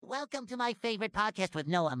Welcome to my favorite podcast with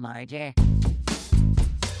Noah Marger.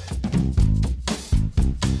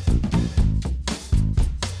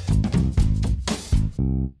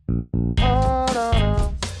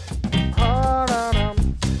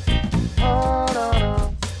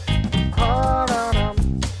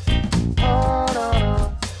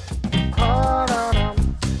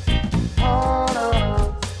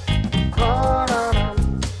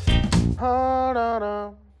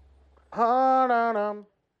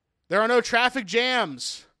 There are no traffic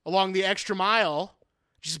jams along the extra mile.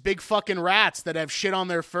 Just big fucking rats that have shit on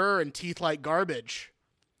their fur and teeth like garbage.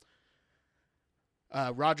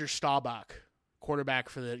 Roger Staubach, quarterback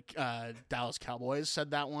for the Dallas Cowboys,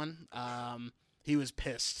 said that one. He was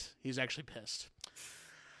pissed. He was actually pissed.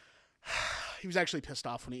 He was actually pissed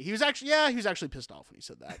off when he was actually pissed off when he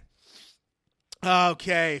said that.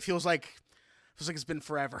 Okay, feels like it's been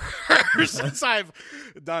forever since I've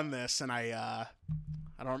done this, and I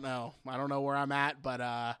don't know where I'm at,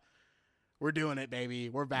 but we're doing it, baby.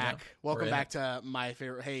 We're back. Yeah, Welcome back to my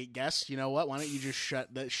favorite. Hey, guest, you know what? Why don't you just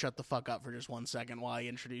shut the fuck up for just 1 second while I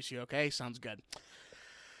introduce you? Okay, sounds good.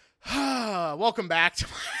 Welcome back to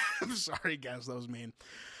I'm sorry, guys, that was mean.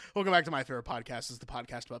 Welcome back to my favorite podcast. This is the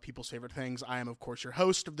podcast about people's favorite things. I am, of course, your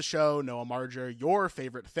host of the show, Noah Marger. Your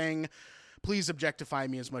favorite thing. Please objectify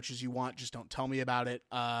me as much as you want. Just don't tell me about it.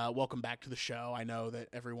 Welcome back to the show. I know that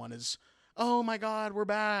everyone is, oh my God, we're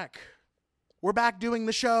back. We're back doing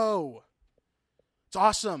the show. It's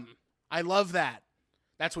awesome. I love that.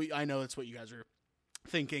 That's what you guys are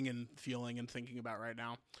thinking and feeling and thinking about right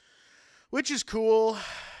now, which is cool.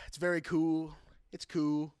 It's very cool. It's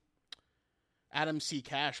cool. Adam C.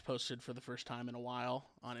 Cash posted for the first time in a while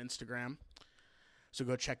on Instagram. So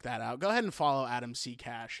go check that out. Go ahead and follow Adam C.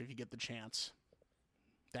 Cash if you get the chance.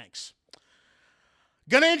 Thanks.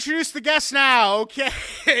 Gonna introduce the guest now.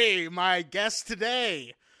 Okay, my guest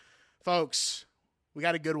today. Folks, we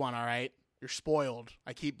got a good one, all right? You're spoiled.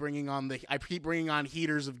 I keep bringing on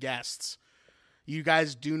heaters of guests. You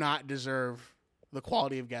guys do not deserve the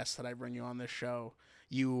quality of guests that I bring you on this show.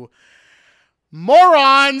 You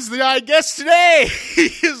morons. My guest today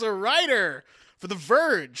is a writer for The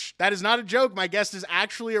Verge. That is not a joke. My guest is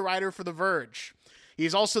actually a writer for The Verge. He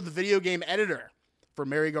is also the video game editor for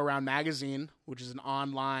Merry-Go-Round Magazine, which is an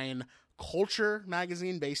online culture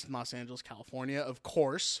magazine based in Los Angeles, California, of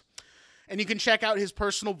course. And you can check out his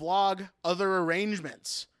personal blog, Other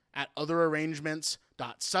Arrangements, at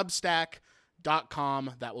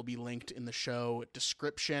otherarrangements.substack.com. That will be linked in the show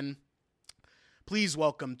description. Please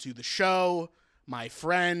welcome to the show my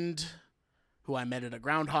friend, who I met at a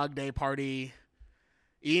Groundhog Day party,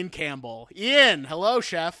 Ian Campbell. Ian, hello,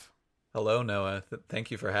 chef. Hello, Noah. Thank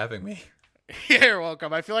you for having me. You're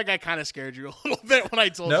welcome. I feel like I kind of scared you a little bit when I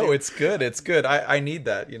told you. No, it's good. It's good. I need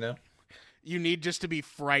that, you know? You need just to be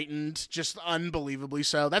frightened, just unbelievably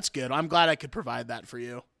so. That's good. I'm glad I could provide that for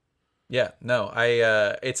you. Yeah, no,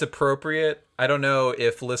 it's appropriate. I don't know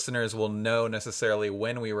if listeners will know necessarily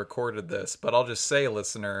when we recorded this, but I'll just say,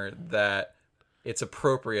 listener, that it's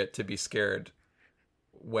appropriate to be scared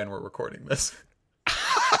when we're recording this.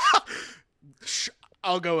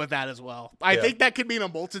 I'll go with that as well. I think that could mean a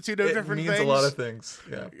multitude of different things. It means a lot of things,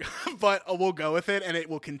 yeah. But we'll go with it, and it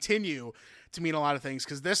will continue to mean a lot of things,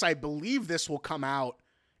 because I believe this will come out,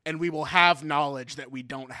 and we will have knowledge that we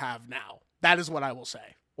don't have now. That is what I will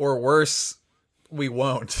say. Or worse, we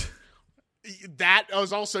won't. That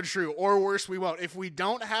is also true. Or worse, we won't. If we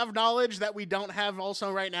don't have knowledge that we don't have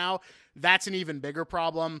also right now, that's an even bigger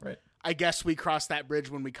problem. Right. I guess we cross that bridge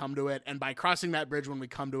when we come to it. And by crossing that bridge when we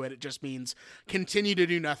come to it, it just means continue to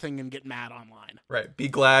do nothing and get mad online. Right. Be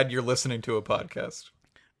glad you're listening to a podcast.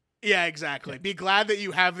 Yeah, exactly. Be glad that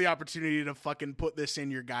you have the opportunity to fucking put this in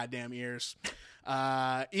your goddamn ears.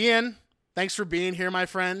 Ian, thanks for being here, my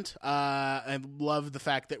friend. I love the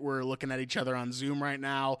fact that we're looking at each other on Zoom right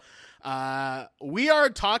now. We are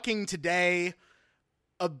talking today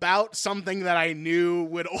about something that I knew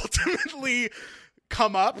would ultimately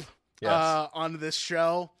come up on this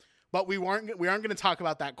show, but we aren't going to talk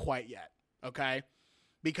about that quite yet, okay?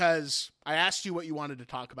 Because I asked you what you wanted to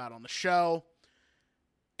talk about on the show,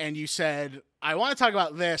 and you said, I want to talk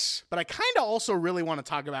about this, but I kind of also really want to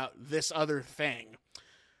talk about this other thing.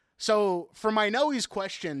 So for my Noe's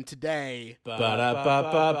question today,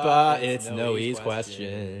 it's Noe's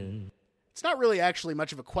question. It's not really actually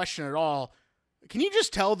much of a question at all. Can you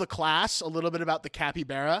just tell the class a little bit about the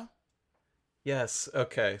capybara? Yes.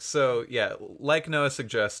 Okay. So yeah, like Noah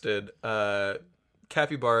suggested,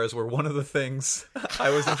 capybaras were one of the things I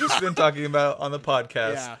was interested in talking about on the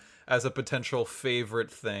podcast as a potential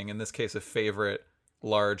favorite thing. In this case, a favorite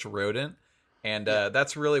large rodent. And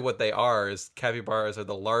that's really what they are. Is capybaras are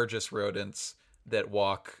the largest rodents that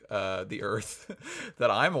walk the earth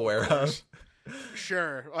that I'm aware of.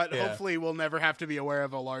 Sure. Hopefully we'll never have to be aware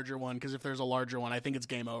of a larger one, because if there's a larger one, I think it's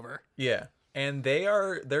game over. Yeah. And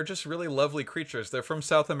they're just really lovely creatures. They're from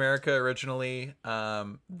South America originally.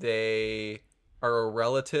 They are a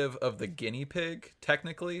relative of the guinea pig,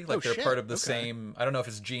 technically. Like they're part of the same, I don't know if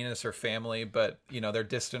it's genus or family, but they're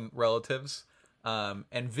distant relatives.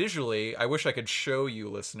 And visually, I wish I could show you,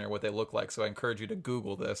 listener, what they look like. So I encourage you to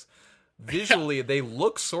Google this. Visually, they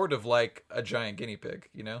look sort of like a giant guinea pig,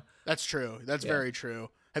 That's true. That's very true.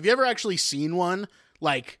 Have you ever actually seen one,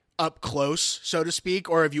 like, up close, so to speak,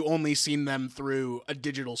 or have you only seen them through a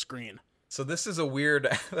digital screen? So this is a weird,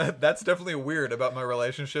 that's definitely weird about my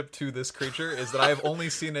relationship to this creature, is that I've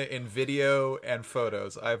only seen it in video and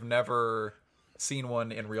photos. I've never seen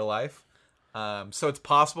one in real life. So it's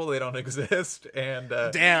possible they don't exist, and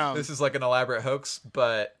damn, this is like an elaborate hoax,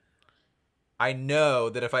 but I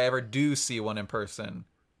know that if I ever do see one in person,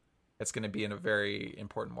 it's going to be in a very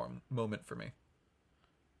important moment for me.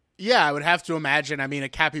 Yeah, I would have to imagine. I mean, a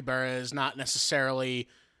capybara is not necessarily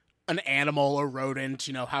an animal or rodent,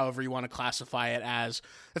 however you want to classify it as.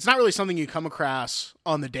 It's not really something you come across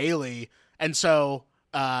on the daily. And so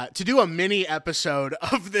to do a mini episode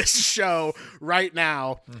of this show right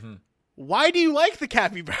now, why do you like the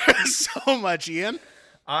capybara so much, Ian?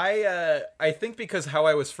 I think because how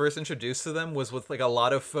I was first introduced to them was with like a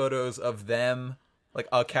lot of photos of them, like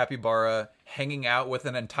a capybara hanging out with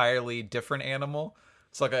an entirely different animal.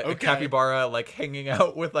 It's like a capybara like hanging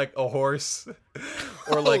out with like a horse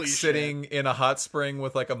or like sitting in a hot spring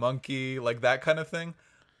with like a monkey, like that kind of thing.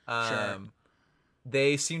 Sure.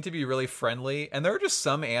 They seem to be really friendly, and there are just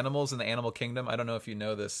some animals in the animal kingdom. I don't know if you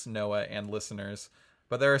know this, Noah and listeners,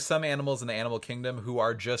 but there are some animals in the animal kingdom who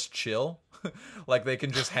are just chill. Like they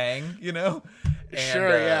can just hang, And,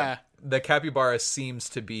 sure, yeah. The capybara seems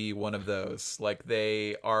to be one of those. Like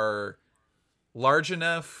they are large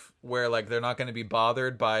enough where like they're not going to be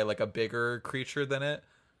bothered by like a bigger creature than it,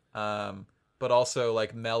 but also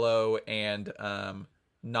like mellow and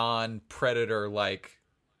non-predator like,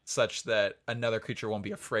 such that another creature won't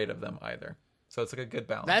be afraid of them either. So it's like a good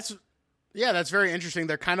balance. That's very interesting.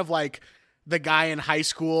 They're kind of like the guy in high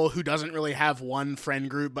school who doesn't really have one friend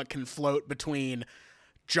group but can float between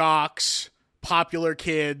jocks, popular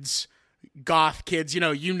kids, goth kids,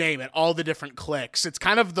 you name it, all the different cliques. It's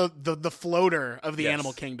kind of the floater of the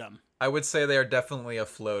animal kingdom. I would say they are definitely a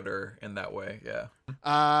floater in that way, yeah.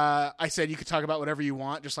 I said you could talk about whatever you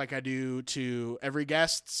want, just like I do to every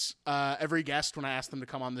guest when I ask them to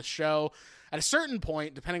come on this show. At a certain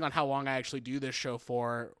point, depending on how long I actually do this show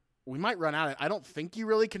for, we might run out of, I don't think you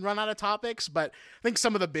really can run out of topics, but I think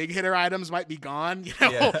some of the big hitter items might be gone,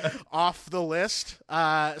 off the list,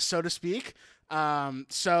 so to speak.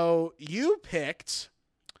 So you picked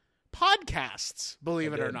podcasts,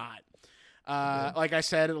 believe it or not. Like I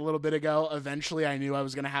said a little bit ago, eventually I knew I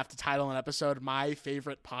was going to have to title an episode My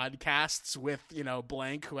Favorite Podcasts with,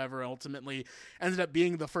 blank, whoever ultimately ended up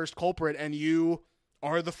being the first culprit, and you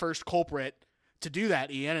are the first culprit to do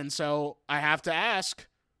that, Ian. And so I have to ask,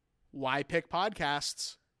 why pick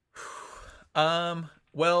podcasts?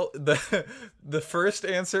 Well, the first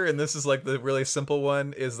answer, and this is like the really simple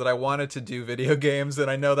one, is that I wanted to do video games,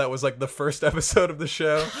 and I know that was like the first episode of the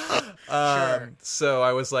show. Sure. So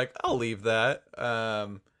I was like, I'll leave that.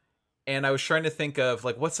 And I was trying to think of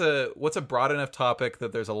like what's a broad enough topic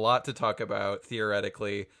that there's a lot to talk about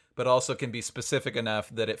theoretically, but also can be specific enough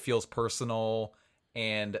that it feels personal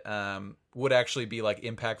and would actually be like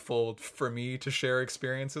impactful for me to share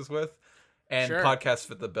experiences with. And sure. Podcasts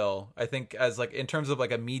fit the bill. I think as like in terms of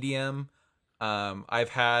like a medium, I've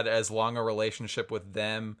had as long a relationship with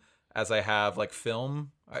them as I have like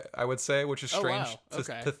film, I would say, which is strange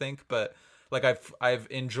to think, but like I've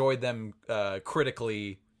enjoyed them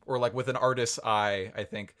critically or like with an artist's eye, I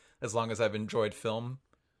think, as long as I've enjoyed film.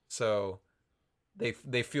 So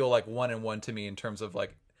they feel like one and one to me in terms of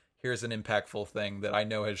like, here's an impactful thing that I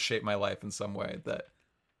know has shaped my life in some way that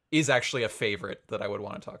is actually a favorite that I would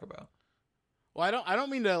want to talk about. Well, I don't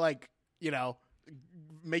mean to like,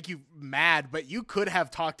 make you mad, but you could have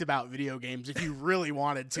talked about video games if you really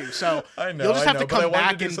wanted to. So I know, you'll just have to come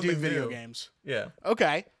back to and do video games. Yeah.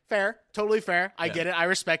 Okay. Fair. Totally fair. I get it. I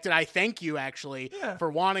respect it. I thank you actually for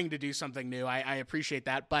wanting to do something new. I appreciate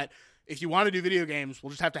that. But if you want to do video games, we'll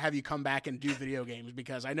just have to have you come back and do video games,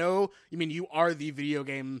 because I know, you are the video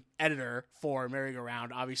game editor for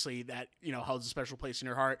Merry-Go-Round. Obviously that, holds a special place in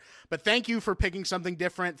your heart, but thank you for picking something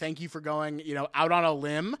different. Thank you for going, out on a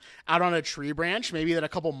limb, out on a tree branch, maybe that a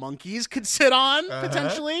couple monkeys could sit on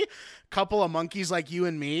potentially. Couple of monkeys like you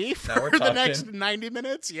and me for the next 90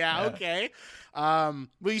 minutes. Yeah. Okay. Well,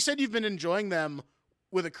 you said you've been enjoying them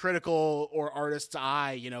with a critical or artist's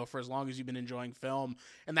eye, for as long as you've been enjoying film.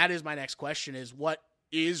 And that is my next question, is what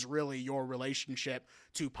is really your relationship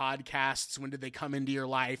to podcasts? When did they come into your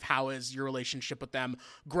life? How has your relationship with them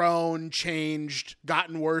grown, changed,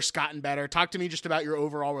 gotten worse, gotten better? Talk to me just about your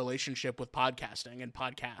overall relationship with podcasting and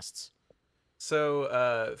podcasts.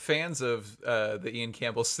 So fans of the Ian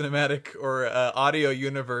Campbell cinematic or audio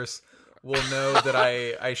universe will know that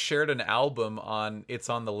I shared an album on It's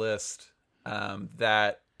on the List.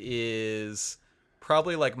 That is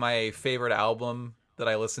probably like my favorite album that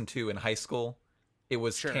I listened to in high school. It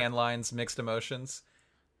was Tan Lines Mixed Emotions.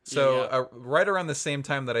 So right around the same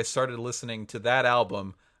time that I started listening to that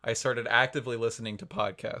album, I started actively listening to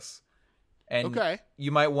podcasts. And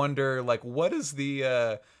you might wonder, like, what is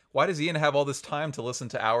the why does Ian have all this time to listen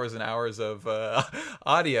to hours and hours of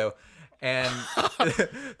audio? And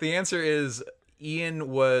the answer is, Ian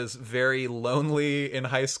was very lonely in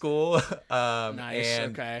high school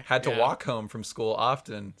and had to walk home from school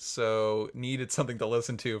often, so needed something to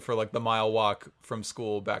listen to for like the mile walk from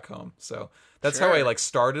school back home. So that's how I like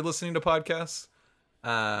started listening to podcasts.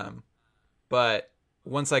 But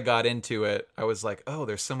once I got into it, I was like, oh,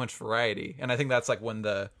 there's so much variety. And I think that's like when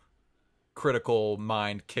the critical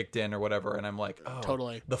mind kicked in or whatever. And I'm like, oh,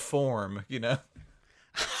 totally, the form,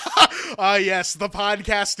 Yes, the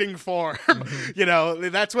podcasting form.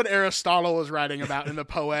 That's what Aristotle was writing about in the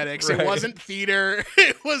Poetics. It wasn't theater,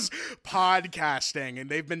 it was podcasting.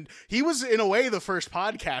 And he was in a way the first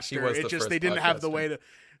podcaster. They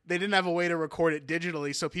didn't have a way to record it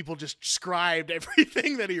digitally, so people just scribed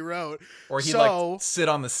everything that he wrote. Or he'd like sit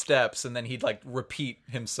on the steps and then he'd like repeat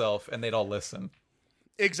himself and they'd all listen.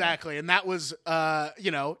 Exactly. And that was,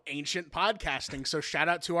 ancient podcasting. So shout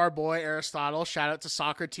out to our boy Aristotle, shout out to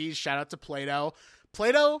Socrates, shout out to Plato.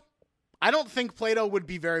 I don't think Plato would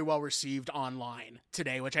be very well received online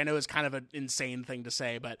today, which I know is kind of an insane thing to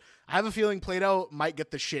say, but I have a feeling Plato might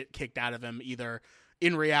get the shit kicked out of him either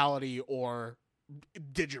in reality or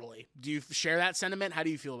digitally. Do you share that sentiment? How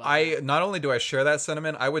do you feel about that? Not only do I share that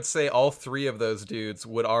sentiment, I would say all three of those dudes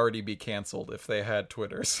would already be canceled if they had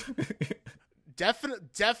Twitters.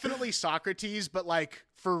 Definitely Socrates, but like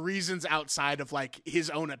for reasons outside of like his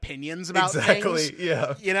own opinions about things.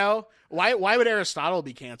 Yeah. Why would Aristotle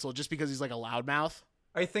be canceled? Just because he's like a loudmouth?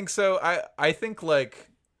 I think so. I think like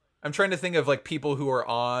I'm trying to think of like people who are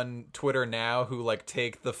on Twitter now who like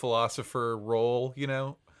take the philosopher role,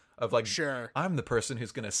 of like, I'm the person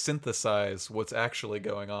who's going to synthesize what's actually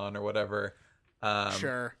going on or whatever.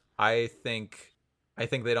 I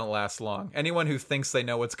think they don't last long. Anyone who thinks they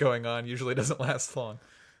know what's going on usually doesn't last long.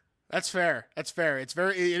 That's fair. It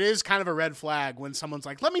is kind of a red flag when someone's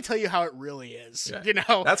like, let me tell you how it really is. Yeah.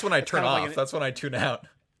 That's when I turn off. That's when I tune out.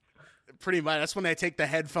 Pretty much. That's when I take the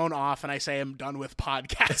headphone off and I say I'm done with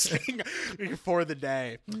podcasting for the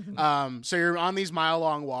day. So you're on these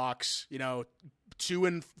mile-long walks, to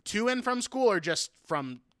and from school, or just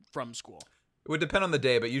from school? It would depend on the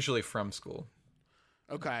day, but usually from school.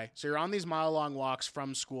 Okay, so you're on these mile-long walks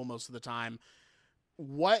from school most of the time.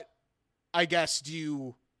 What, I guess, do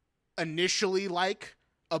you initially like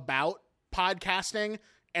about podcasting?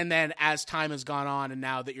 And then as time has gone on and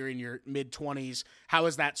now that you're in your mid-20s, how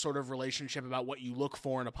has that sort of relationship about what you look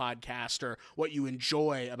for in a podcast or what you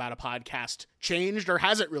enjoy about a podcast changed, or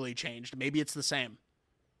has it really changed? Maybe it's the same.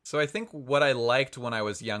 So I think what I liked when I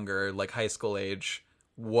was younger, like high school age,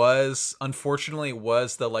 was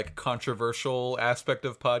the like controversial aspect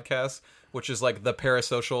of podcasts, which is like the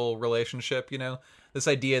parasocial relationship, this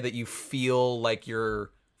idea that you feel like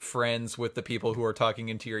you're friends with the people who are talking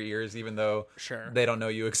into your ears, even though they don't know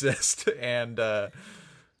you exist. And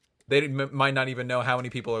they might not even know how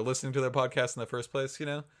many people are listening to their podcast in the first place,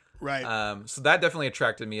 Right. So that definitely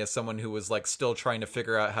attracted me as someone who was like still trying to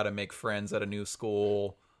figure out how to make friends at a new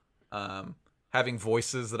school. Having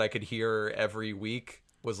voices that I could hear every week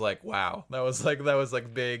was like, wow, that was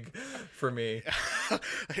like big for me.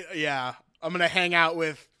 Yeah. I'm going to hang out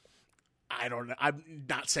with, I don't know. I'm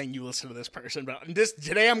not saying you listen to this person, but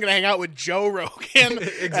today I'm going to hang out with Joe Rogan.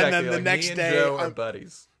 Exactly. And then the like next me and day Joe are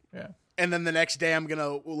buddies. Yeah. And then the next day I'm going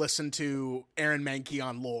to listen to Aaron Mahnke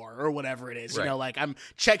on Lore or whatever it is. Right. Like I'm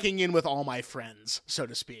checking in with all my friends, so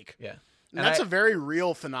to speak. Yeah. And that's a very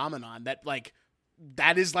real phenomenon that like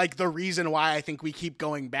that is like the reason why I think we keep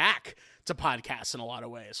going back to podcasts in a lot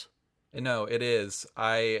of ways. No, it is.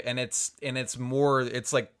 It's more,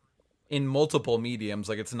 it's like in multiple mediums.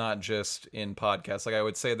 Like it's not just in podcasts. Like I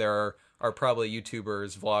would say there are probably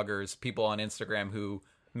YouTubers, vloggers, people on Instagram who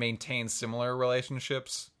maintain similar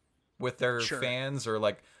relationships with their fans or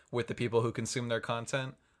like with the people who consume their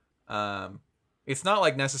content. It's not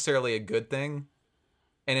like necessarily a good thing.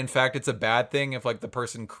 And in fact, it's a bad thing if like the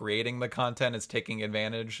person creating the content is taking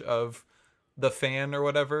advantage of the fan or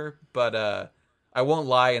whatever. But I won't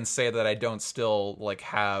lie and say that I don't still like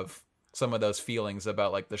have some of those feelings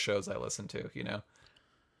about like the shows I listen to, you know?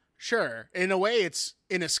 Sure. In a way, it's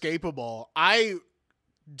inescapable. I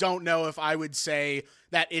don't know if I would say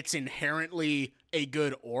that it's inherently a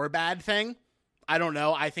good or bad thing. I don't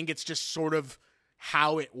know. I think it's just sort of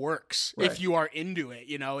how it works. Right. If you are into it,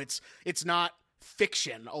 you know, it's not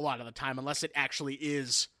fiction a lot of the time, unless it actually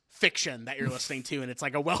is fiction that you're listening to, and it's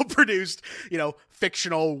like a well-produced, you know,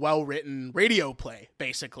 fictional, well-written radio play,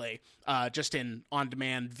 basically, just in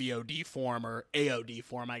on-demand VOD form or AOD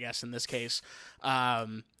form, I guess, in this case.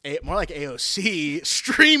 More like AOC,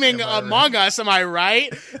 streaming Among Us, am I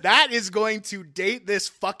right? That is going to date this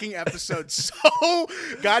fucking episode so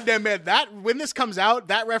goddamn bad. That, when this comes out,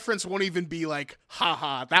 that reference won't even be like,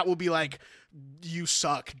 haha. That will be like, you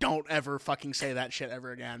suck. Don't ever fucking say that shit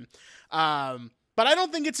ever again. But I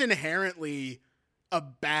don't think it's inherently a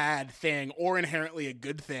bad thing or inherently a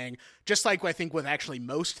good thing. Just like I think with actually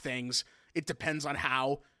most things, it depends on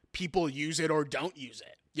how people use it or don't use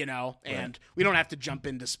it, you know? Right. And we don't have to jump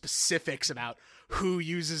into specifics about who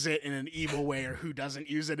uses it in an evil way or who doesn't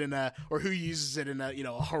use it or who uses it in a, you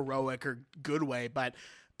know, a heroic or good way. But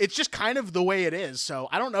it's just kind of the way it is. So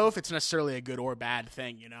I don't know if it's necessarily a good or bad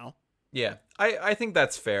thing, you know? Yeah, I think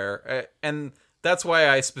that's fair. And that's why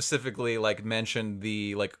I specifically like mentioned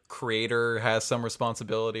the like creator has some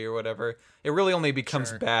responsibility or whatever. It really only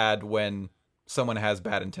becomes bad when someone has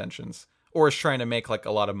bad intentions or is trying to make like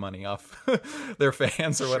a lot of money off their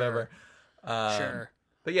fans or whatever.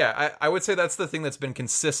 But yeah, I would say that's the thing that's been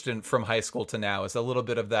consistent from high school to now is a little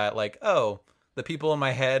bit of that like, oh, the people in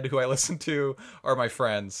my head who I listen to are my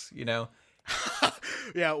friends, you know?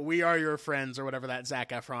 Yeah, we are your friends or whatever that Zac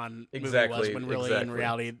Efron movie was, when really in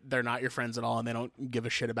reality they're not your friends at all and they don't give a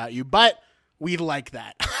shit about you. But we like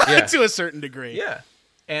that to a certain degree. Yeah.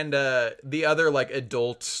 And the other like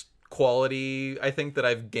adult quality I think that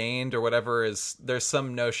I've gained or whatever is there's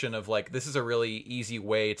some notion of like this is a really easy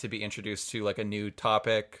way to be introduced to like a new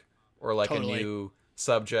topic or like a new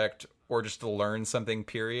subject or just to learn something,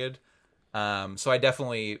 period. So I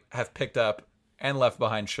definitely have picked up and left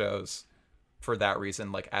behind shows for that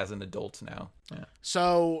reason, like as an adult now. Yeah.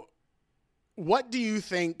 So what do you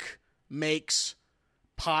think makes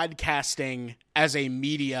podcasting as a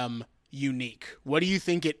medium unique? What do you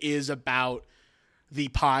think it is about the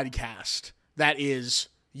podcast that is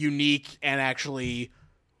unique and actually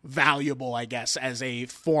valuable, I guess, as a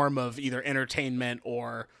form of either entertainment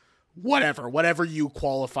or whatever you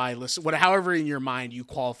qualify, however in your mind you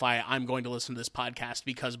qualify, I'm going to listen to this podcast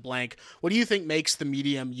because blank. What do you think makes the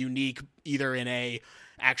medium unique, either in a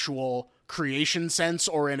actual creation sense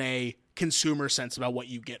or in a consumer sense about what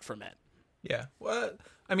you get from it? Yeah. Well,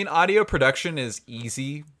 I mean, audio production is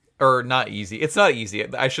easy, or not easy. It's not easy.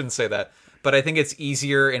 I shouldn't say that. But I think it's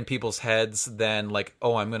easier in people's heads than like,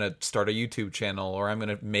 oh, I'm going to start a YouTube channel or I'm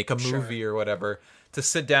going to make a movie or whatever. To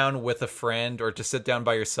sit down with a friend or to sit down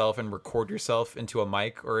by yourself and record yourself into a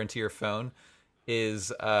mic or into your phone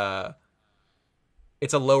is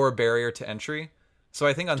it's a lower barrier to entry. So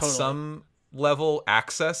I think on some level,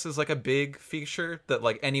 access is like a big feature that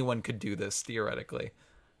like anyone could do this theoretically.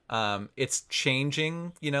 It's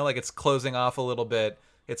changing, you know, like it's closing off a little bit.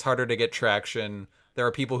 It's harder to get traction. There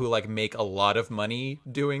are people who like make a lot of money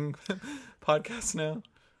doing podcasts now.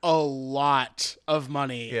 A lot of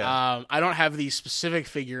money. Yeah. I don't have the specific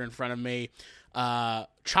figure in front of me.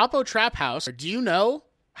 Chapo Trap House. Do you know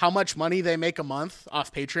how much money they make a month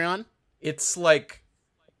off Patreon? It's like,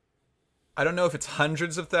 I don't know if it's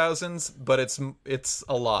hundreds of thousands, but it's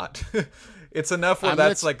a lot. It's enough where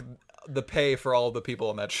that's like the pay for all the people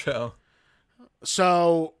on that show.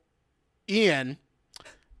 So, Ian,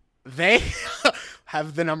 they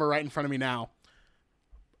have the number right in front of me now.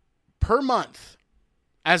 Per month,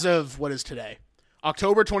 as of what is today,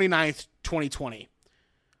 October 29th, 2020,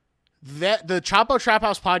 the Chapo Trap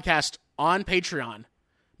House podcast on Patreon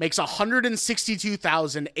makes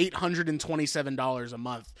 $162,827 a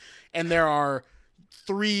month. And there are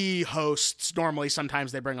 3 hosts. Normally,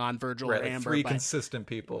 sometimes they bring on Virgil or Amber. 3 consistent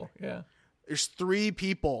people. Yeah. There's 3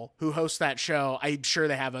 people who host that show. I'm sure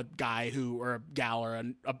they have a guy who, or a gal, or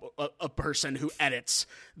a person who edits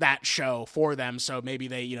that show for them. So maybe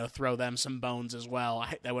they, throw them some bones as well.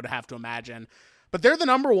 I would have to imagine. But they're the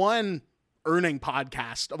number 1 earning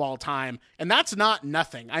podcast of all time. And that's not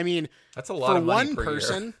nothing. I mean, that's a lot of money one per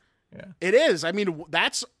person. Year. Yeah. It is. I mean,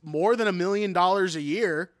 that's more than $1 million a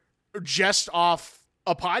year just off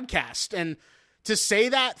a podcast. And to say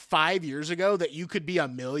that 5 years ago that you could be a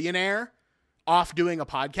millionaire off doing a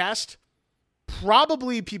podcast,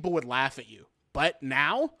 probably people would laugh at you. But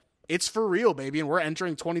now it's for real, baby. And we're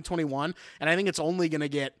entering 2021. And I think it's only going to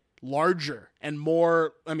get larger and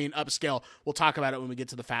more, upscale. We'll talk about it when we get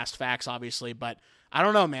to the fast facts, obviously. But I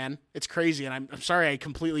don't know, man. It's crazy. And I'm sorry I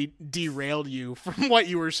completely derailed you from what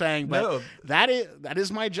you were saying. But no. that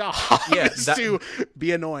is my job, is to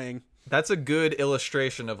be annoying. That's a good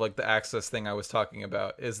illustration of like the access thing I was talking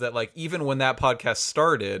about, is that like even when that podcast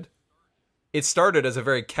started, it started as a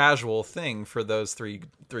very casual thing for those three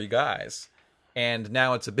guys, and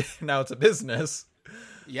now it's a business.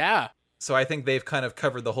 Yeah. So I think they've kind of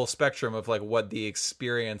covered the whole spectrum of like what the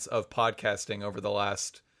experience of podcasting over the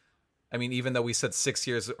last, even though we said 6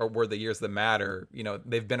 years were the years that matter,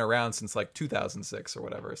 they've been around since like 2006 or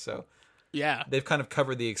whatever. So yeah, they've kind of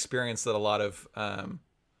covered the experience that a lot of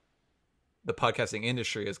the podcasting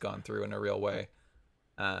industry has gone through in a real way.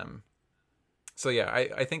 So yeah,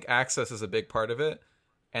 I think access is a big part of it.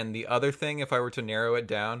 And the other thing, if I were to narrow it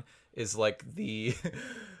down, is like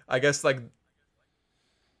I guess like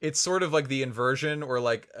it's sort of like the inversion or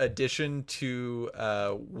like addition to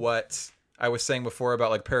what I was saying before about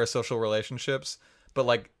like parasocial relationships. But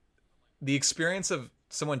like the experience of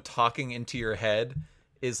someone talking into your head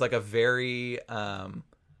is like a very,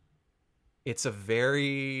 it's a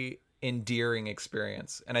very endearing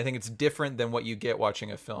experience. And I think it's different than what you get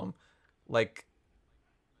watching a film. Like,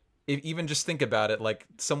 even just think about it, like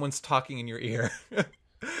someone's talking in your ear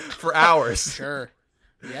for hours. Sure.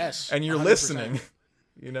 Yes. And you're 100%. listening,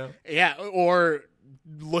 Yeah. Or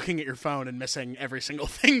looking at your phone and missing every single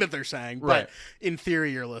thing that they're saying. Right. But in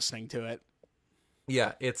theory, you're listening to it.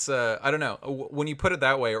 Yeah. It's, I don't know. When you put it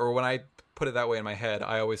that way, or when I put it that way in my head,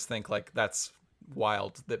 I always think like that's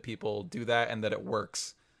wild that people do that and that it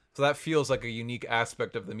works. So that feels like a unique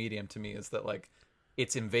aspect of the medium to me, is that like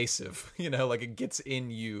it's invasive, like it gets in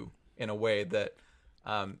you in a way that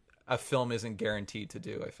a film isn't guaranteed to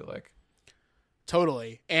do, I feel like.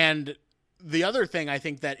 Totally. And the other thing I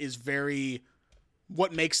think that is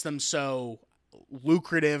what makes them so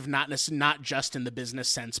lucrative, not just in the business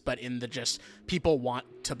sense, but in the just people want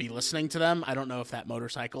to be listening to them. I don't know if that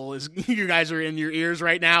motorcycle is, you guys are in your ears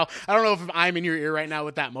right now. I don't know if I'm in your ear right now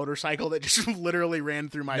with that motorcycle that just literally ran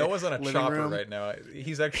through my Noah's on a living chopper room right now.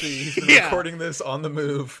 He's been Yeah. recording this on the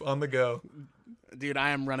move, on the go. Dude, I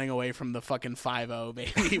am running away from the fucking 5-0,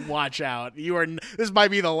 baby. Watch out. This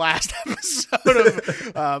might be the last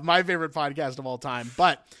episode of my favorite podcast of all time.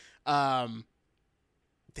 But, damn.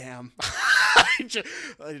 I just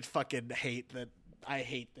fucking hate that. I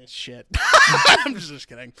hate this shit. I'm just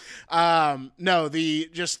kidding. No,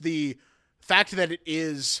 the fact that it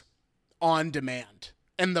is on demand,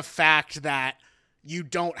 and the fact that you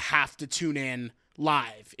don't have to tune in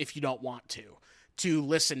live if you don't want to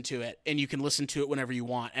listen to it, and you can listen to it whenever you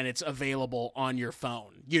want, and it's available on your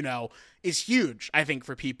phone, is huge, I think,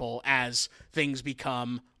 for people as things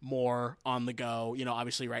become more on the go.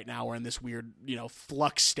 Obviously right now we're in this weird,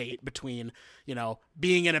 flux state between,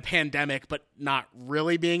 being in a pandemic, but not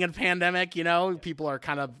really being in a pandemic, people are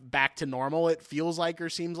kind of back to normal, it feels like, or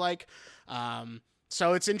seems like.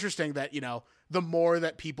 So it's interesting that, the more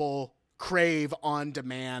that people crave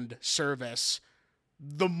on-demand service,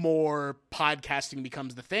 the more podcasting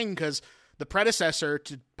becomes the thing, because the predecessor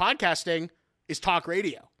to podcasting is talk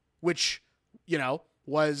radio, which,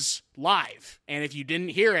 was live. And if you didn't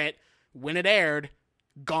hear it when it aired,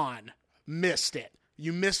 gone. Missed it.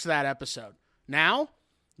 You missed that episode. Now,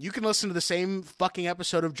 you can listen to the same fucking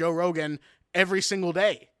episode of Joe Rogan every single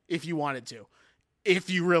day if you wanted to. If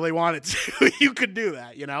you really wanted to, you could do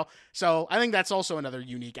that, So I think that's also another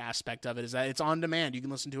unique aspect of it, is that it's on demand. You can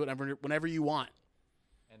listen to it whenever you want.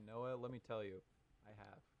 And Noah, let me tell you, I have.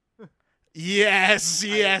 Yes,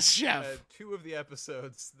 chef. Two of the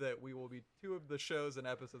shows and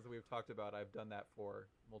episodes that we've talked about, I've done that for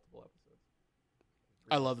multiple episodes.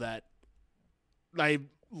 I love that. I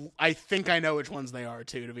think I know which ones they are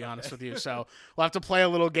too, to be honest with you. So we'll have to play a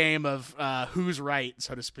little game of who's right,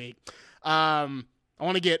 so to speak. I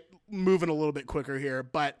want to get moving a little bit quicker here,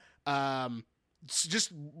 but I'm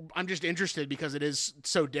just interested because it is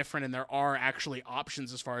so different, and there are actually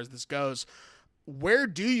options as far as this goes. Where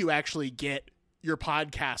do you actually get your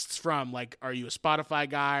podcasts from? Like, are you a Spotify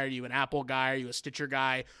guy? Are you an Apple guy? Are you a Stitcher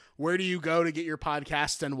guy? Where do you go to get your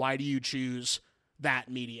podcasts, and why do you choose that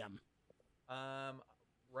medium?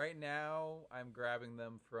 Right now I'm grabbing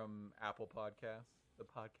them from Apple Podcasts, the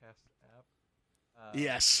podcast app.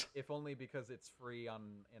 Yes. If only because it's free on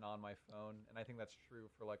my phone, and I think that's true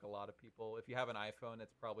for like a lot of people. If you have an iPhone,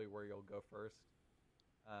 it's probably where you'll go first.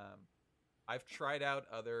 I've tried out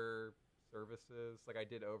other services, like I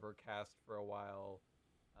did Overcast for a while,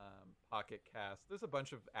 Pocket Cast. There's a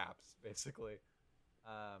bunch of apps basically,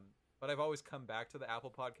 but I've always come back to the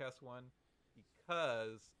Apple Podcast one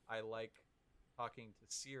because I like talking to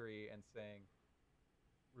Siri and saying,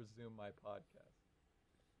 "Resume my podcast."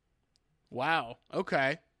 Wow.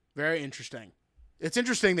 Okay. Very interesting. It's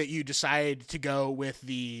interesting that you decided to go with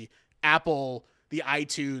the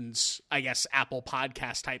iTunes, I guess, Apple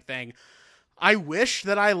Podcast type thing. I wish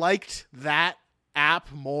that I liked that app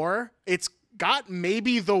more. It's got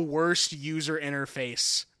maybe the worst user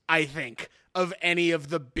interface, I think, of any of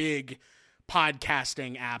the big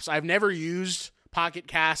podcasting apps. I've never used Pocket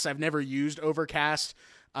Casts. I've never used Overcast.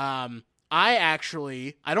 I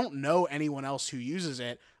don't know anyone else who uses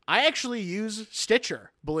it. I actually use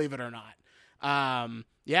Stitcher, believe it or not.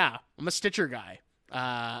 Yeah, I'm a Stitcher guy.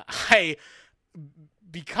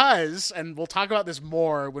 Because, and we'll talk about this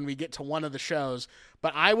more when we get to one of the shows,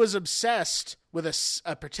 but I was obsessed with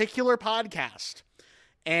a particular podcast.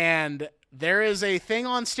 And there is a thing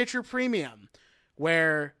on Stitcher Premium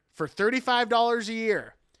where for $35 a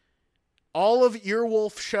year, all of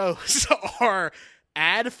Earwolf shows are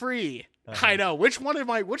ad-free. I know. Which one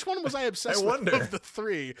was I obsessed with of the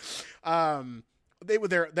three?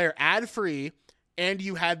 They're ad-free, and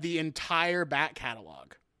you had the entire back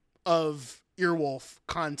catalog of Earwolf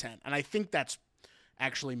content. And I think that's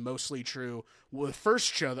actually mostly true. Well, the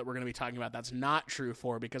first show that we're going to be talking about, that's not true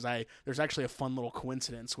for, because there's actually a fun little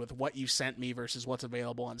coincidence with what you sent me versus what's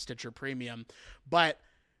available on Stitcher Premium. But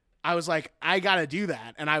I was like, I got to do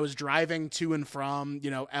that. And I was driving to and from,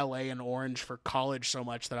 LA and Orange for college so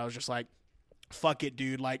much that I was just like, fuck it,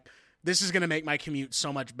 dude. Like, this is going to make my commute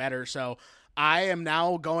so much better. So I am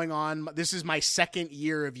now this is my second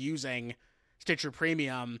year of using Stitcher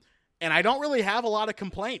Premium, and I don't really have a lot of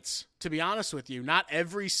complaints, to be honest with you. Not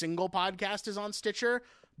every single podcast is on Stitcher,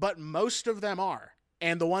 but most of them are.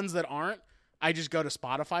 And the ones that aren't, I just go to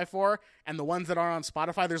Spotify for. And the ones that are on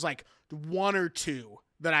Spotify, there's like one or two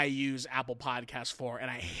that I use Apple Podcasts for, and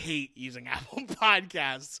I hate using Apple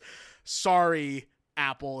Podcasts. Sorry,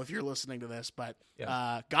 Apple, if you're listening to this, but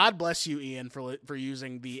God bless you, Ian, for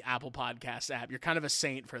using the Apple Podcast app. You're kind of a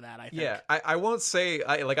saint for that, I think. Yeah, I won't say,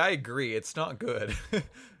 I agree, it's not good.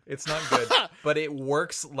 It's not good, but it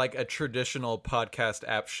works like a traditional podcast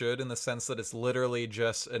app should, in the sense that it's literally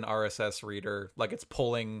just an RSS reader. Like, it's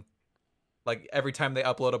pulling, like, every time they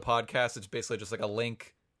upload a podcast, it's basically just like a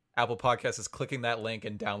link. Apple Podcast is clicking that link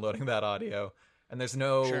and downloading that audio. And there's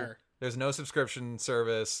no subscription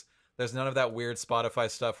service. There's none of that weird Spotify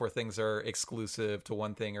stuff where things are exclusive to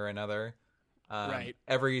one thing or another. Right.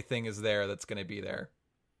 Everything is there that's going to be there.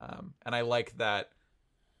 And I like that.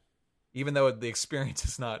 Even though the experience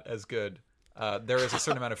is not as good, there is a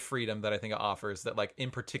certain amount of freedom that I think it offers that, like,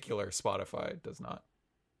 in particular, Spotify does not.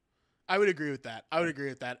 I would agree with that.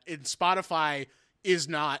 Spotify is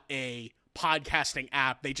not a podcasting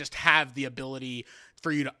app. They just have the ability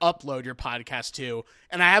for you to upload your podcast to.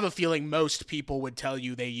 And I have a feeling most people would tell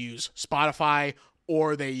you they use Spotify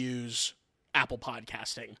or they use Apple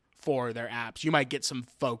Podcasting for their apps. You might get some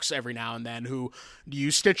folks every now and then who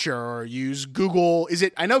use Stitcher or use Google.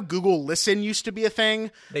 I know Google Listen used to be a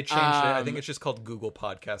thing. They changed it. I think it's just called Google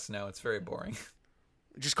Podcasts now. It's very boring.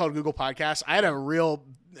 Just called Google Podcasts. I had a real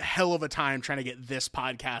hell of a time trying to get this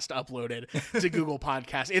podcast uploaded to Google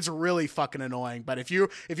Podcasts. It's really fucking annoying. But if you're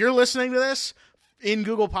listening to this in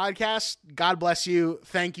Google Podcasts, God bless you.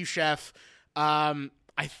 Thank you, Chef. I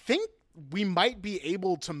think we might be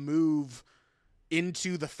able to move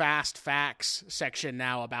into the fast facts section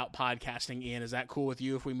now about podcasting. Ian, is that cool with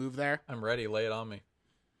you if we move there? I'm ready. Lay it on me.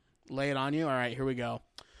 Lay it on you? All right, here we go.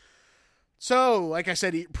 So, like I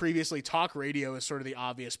said previously, talk radio is sort of the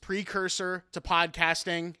obvious precursor to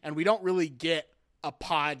podcasting, and we don't really get a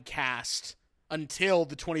podcast until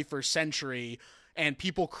the 21st century, and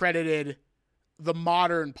people credited the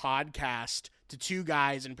modern podcast to two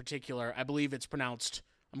guys in particular. I believe it's pronounced,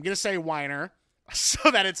 I'm going to say Weiner, so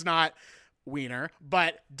that it's not Wiener,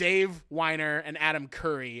 but Dave Weiner and Adam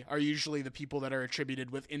Curry are usually the people that are attributed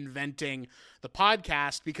with inventing the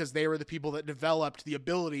podcast, because they were the people that developed the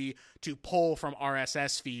ability to pull from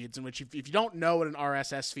RSS feeds, in which if you don't know what an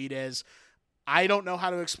RSS feed is, I don't know how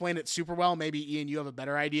to explain it super well. Maybe Ian, you have a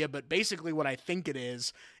better idea, but basically what I think it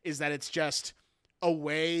is that it's just a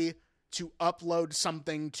way to upload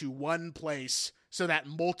something to one place so that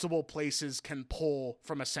multiple places can pull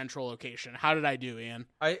from a central location. How did I do, Ian?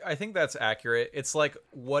 I think that's accurate. It's like,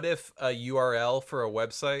 what if a URL for a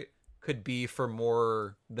website could be for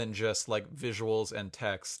more than just like visuals and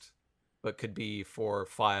text, but could be for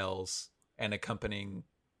files and accompanying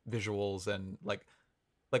visuals, and like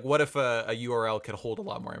what if a URL could hold a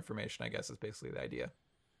lot more information, I guess is basically the idea.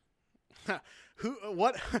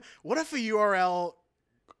 What if a URL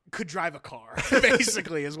could drive a car,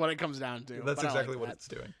 basically, is what it comes down to. That's exactly what it's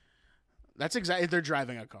doing. That's exactly, they're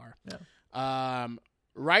driving a car. Yeah.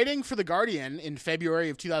 Writing for The Guardian in February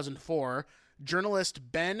of 2004,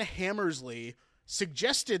 journalist Ben Hammersley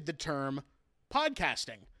suggested the term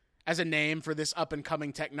podcasting as a name for this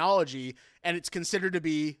up-and-coming technology, and it's considered to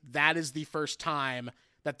be that is the first time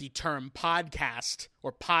that the term podcast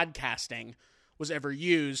or podcasting was ever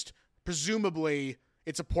used. Presumably,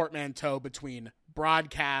 it's a portmanteau between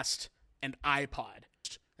broadcast and iPod.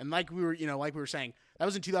 And like we were saying, that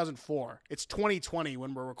was in 2004. It's 2020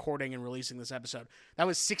 when we're recording and releasing this episode. That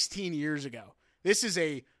was 16 years ago. This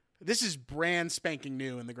is brand spanking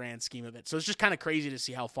new in the grand scheme of it. So it's just kind of crazy to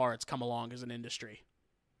see how far it's come along as an industry.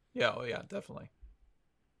 Yeah, oh yeah, definitely.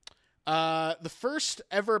 The first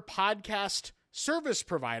ever podcast service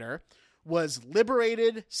provider was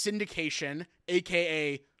Liberated Syndication,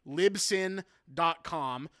 aka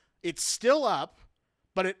Libsyn.com. It's still up,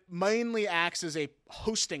 but it mainly acts as a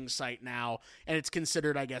hosting site now, and it's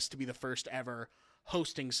considered, I guess, to be the first ever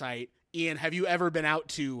hosting site. Ian, have you ever been out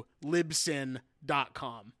to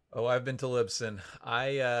Libsyn.com? Oh, I've been to Libsyn.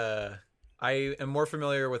 I am more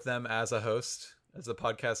familiar with them as a host, as a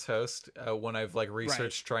podcast host. When I've like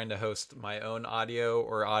researched trying to host my own audio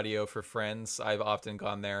or audio for friends, I've often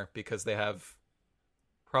gone there because they have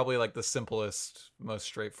probably like the simplest, most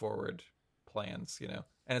straightforward plans, you know,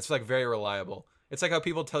 and it's like very reliable. It's like how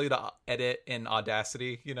people tell you to edit in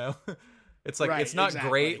Audacity, you know. It's like, it's not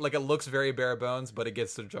great, like it looks very bare bones, but it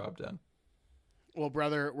gets the job done. Well,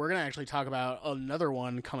 brother, we're going to actually talk about another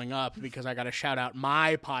one coming up because I got to shout out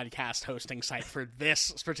my podcast hosting site for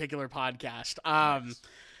this particular podcast. Nice.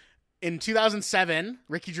 In 2007,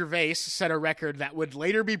 Ricky Gervais set a record that would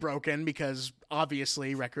later be broken because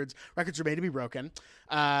obviously records are made to be broken.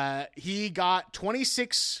 He got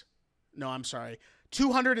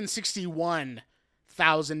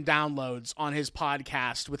 261,000 downloads on his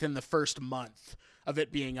podcast within the first month of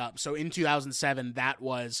it being up. So in 2007, that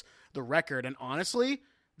was the record. And honestly,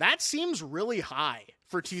 that seems really high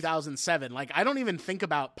for 2007. Like, I don't even think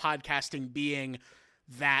about podcasting being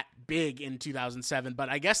that big in 2007, but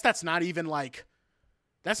I guess that's not even, I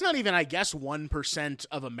guess, 1%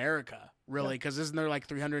 of America, really, because isn't there like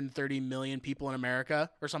 330 million people in America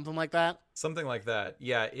or something like that? Something like that.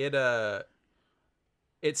 Yeah,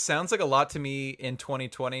 it sounds like a lot to me in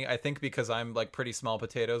 2020, I think, because I'm like pretty small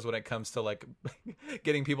potatoes when it comes to like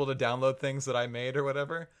getting people to download things that I made or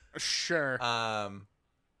whatever. Sure.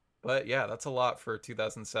 But yeah, that's a lot for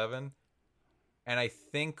 2007. And I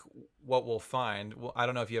think what we'll find, well, I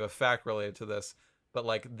don't know if you have a fact related to this, but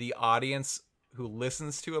like the audience who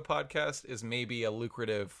listens to a podcast is maybe a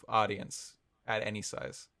lucrative audience at any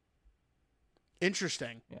size.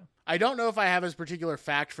 Interesting. Yeah. I don't know if I have a particular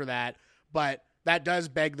fact for that, but that does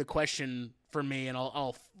beg the question for me, and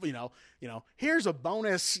I'll here's a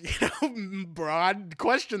bonus, broad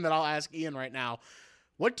question that I'll ask Ian right now.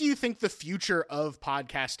 What do you think the future of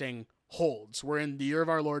podcasting holds? We're in the year of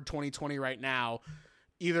our Lord 2020 right now,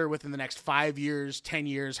 either within the next 5 years, 10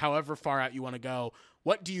 years, however far out you want to go.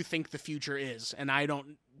 What do you think the future is? And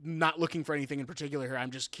not looking for anything in particular here.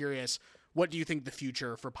 I'm just curious. What do you think the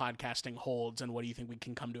future for podcasting holds, and what do you think we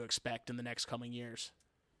can come to expect in the next coming years?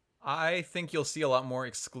 I think you'll see a lot more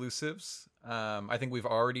exclusives. I think we've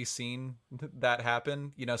already seen that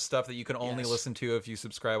happen. You know, stuff that you can only listen to if you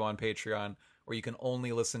subscribe on Patreon, or you can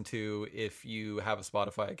only listen to if you have a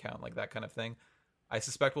Spotify account, like that kind of thing. I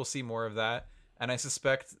suspect we'll see more of that. And I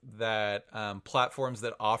suspect that platforms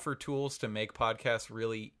that offer tools to make podcasts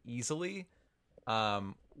really easily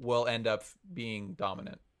will end up being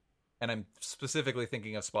dominant. And I'm specifically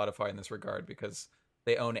thinking of Spotify in this regard because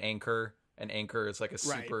they own Anchor, and Anchor is like a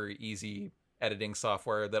super easy editing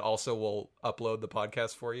software that also will upload the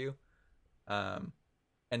podcast for you. And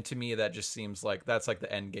to me, that just seems like that's like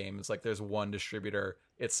the end game. It's like there's one distributor,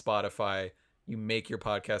 it's Spotify. You make your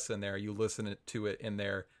podcast in there, you listen to it in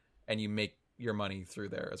there, and you make your money through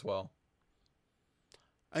there as well.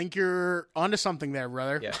 I think you're onto something there,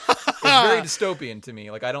 brother. Yeah, it's very dystopian to me.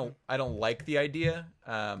 Like I don't like the idea,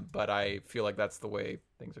 but I feel like that's the way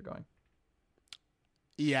things are going.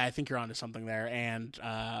 Yeah, I think you're onto something there, and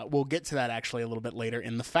we'll get to that actually a little bit later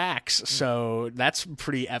in the facts. So that's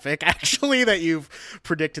pretty epic, actually, that you've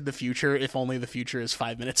predicted the future, if only the future is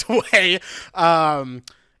 5 minutes away.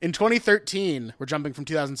 In 2013, we're jumping from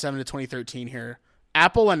 2007 to 2013 here,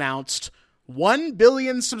 Apple announced 1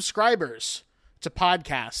 billion subscribers to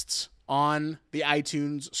podcasts on the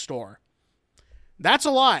iTunes store. That's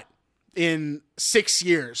a lot in 6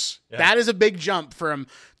 years. Yeah. That is a big jump from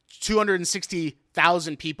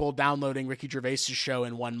 260,000 people downloading Ricky Gervais' show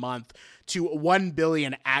in 1 month to 1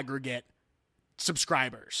 billion aggregate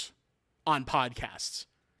subscribers on podcasts.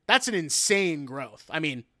 That's an insane growth. I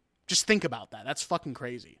mean, just think about that. That's fucking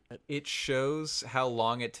crazy. It shows how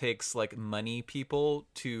long it takes like money people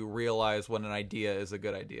to realize when an idea is a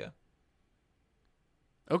good idea.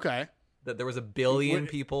 Okay. That there was 1 billion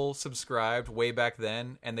people subscribed way back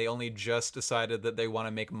then, and they only just decided that they want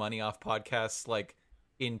to make money off podcasts like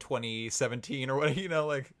in 2017 or what,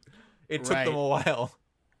 like it took them a while.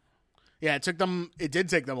 Yeah, it did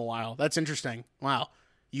take them a while. That's interesting. Wow.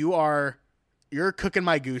 You're cooking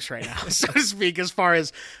my goose right now, so to speak, as far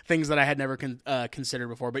as things that I had never considered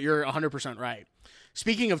before, but you're 100% right.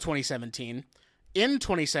 Speaking of 2017, in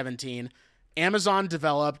 2017, Amazon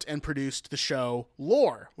developed and produced the show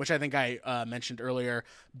Lore, which I think I mentioned earlier,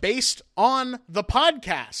 based on the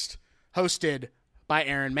podcast hosted by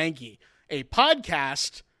Aaron Mahnke. A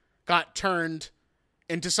podcast got turned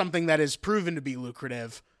into something that is proven to be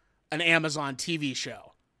lucrative, an Amazon TV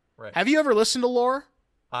show. Right. Have you ever listened to Lore?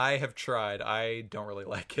 I have tried. I don't really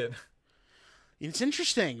like it. It's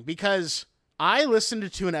interesting because I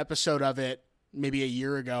listened to an episode of it maybe a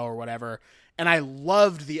year ago or whatever, and I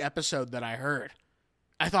loved the episode that I heard.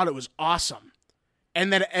 I thought it was awesome.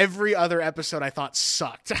 And then every other episode I thought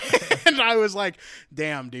sucked. And I was like,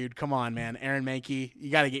 damn, dude, come on, man. Aaron Mahnke, you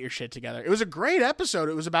got to get your shit together. It was a great episode.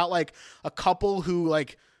 It was about like a couple who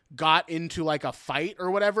like got into like a fight or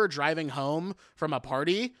whatever driving home from a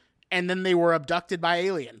party, and then they were abducted by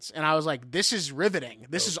aliens. And I was like, this is riveting.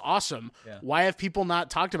 This is awesome. Yeah. Why have people not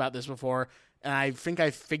talked about this before? And I think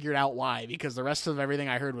I figured out why, because the rest of everything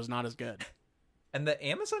I heard was not as good. And the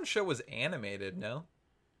Amazon show was animated, no?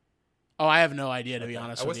 Oh, I have no idea, to be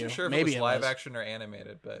honest with you. I wasn't sure if Maybe it was live action or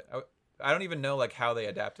animated, but I don't even know like how they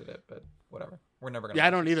adapted it, but whatever. We're never going to Yeah,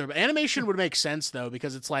 I don't either. But animation would make sense, though,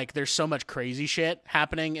 because it's like there's so much crazy shit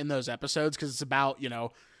happening in those episodes because it's about,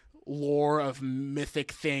 lore of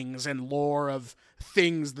mythic things and lore of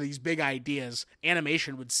things, these big ideas.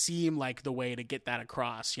 Animation would seem like the way to get that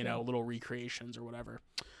across, little recreations or whatever.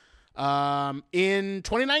 In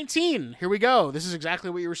 2019, here we go. This is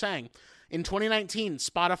exactly what you were saying. In 2019,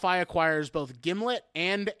 Spotify acquires both Gimlet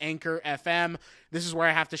and Anchor FM. This is where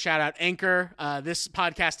I have to shout out Anchor. This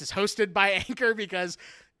podcast is hosted by Anchor because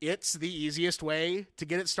it's the easiest way to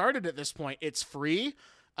get it started at this point. It's free.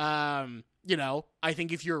 I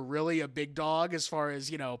think if you're really a big dog as far as,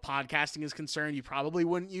 podcasting is concerned, you probably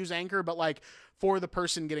wouldn't use Anchor. But like for the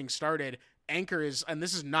person getting started, Anchor is, and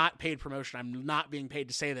this is not paid promotion. I'm not being paid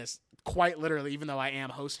to say this quite literally, even though I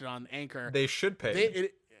am hosted on Anchor. They should pay.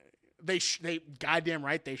 They goddamn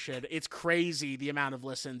right they should. It's crazy the amount of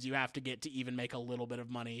listens you have to get to even make a little bit of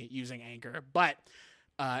money using Anchor. But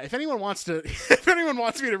if anyone wants me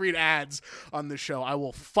to read ads on the show, I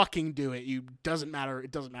will fucking do it. It doesn't matter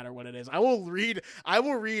what it is. I will read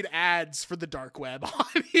ads for the dark web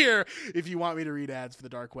on here if you want me to read ads for the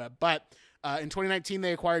dark web. But in 2019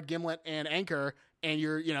 they acquired Gimlet and Anchor, and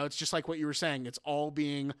it's just like what you were saying. It's all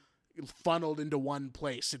being funneled into one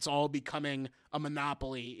place. It's all becoming a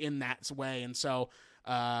monopoly in that way. And so,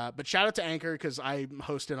 but shout out to Anchor because I'm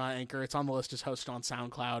hosted on Anchor. It's on the list as hosted on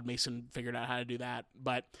SoundCloud. Mason figured out how to do that.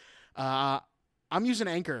 But I'm using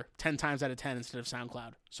Anchor 10 times out of 10 instead of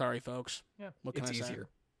SoundCloud. Sorry, folks. Yeah, what can I say? Easier.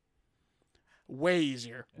 Way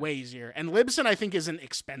easier. And Libsyn, I think, isn't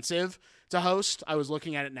expensive to host. I was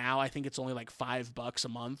looking at it now. I think it's only like $5 a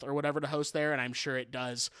month or whatever to host there. And I'm sure it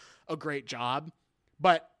does a great job.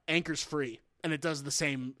 But Anchor's free, and it does the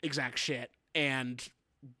same exact shit, and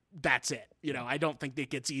that's it. I don't think it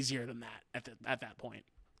gets easier than that at that point.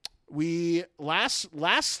 We last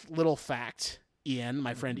little fact, Ian,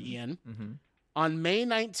 my friend Ian, on May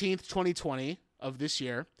 19th, 2020 of this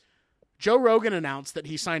year, Joe Rogan announced that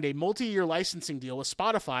he signed a multi-year licensing deal with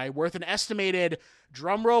Spotify worth an estimated,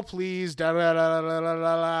 drumroll please,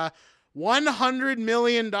 $100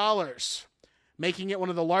 million. Making it one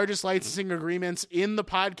of the largest licensing agreements in the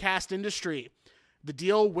podcast industry. The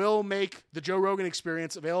deal will make the Joe Rogan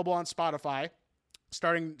Experience available on Spotify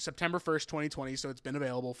starting September 1st, 2020, so it's been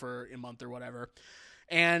available for a month or whatever.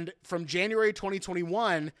 And from January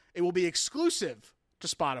 2021, it will be exclusive to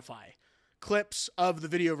Spotify. clips of the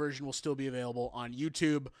video version will still be available on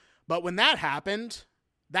YouTube. But when that happened,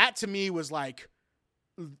 that to me was like,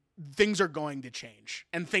 things are going to change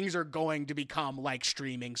and things are going to become like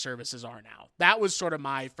streaming services are now. That was sort of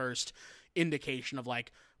my first indication of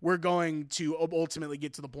like, we're going to ultimately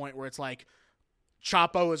get to the point where it's like,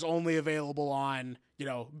 Chapo is only available on,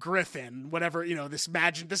 Griffin, whatever,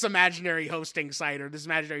 this imaginary hosting site or this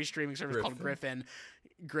imaginary streaming service called Griffin.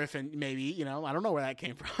 Griffin, maybe, I don't know where that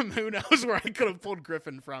came from. Who knows where I could have pulled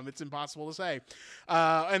Griffin from? It's impossible to say.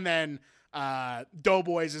 And then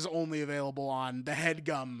Doughboys is only available on the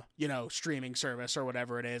HeadGum, streaming service or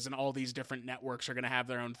whatever it is. And all these different networks are going to have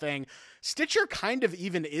their own thing. Stitcher kind of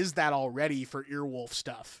even is that already for Earwolf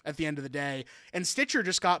stuff at the end of the day. And Stitcher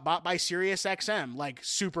just got bought by SiriusXM like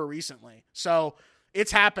super recently. So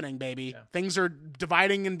it's happening, baby. Yeah. Things are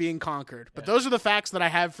dividing and being conquered. But those are the facts that I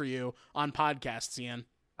have for you on podcasts, Ian.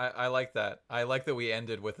 I like that. I like that we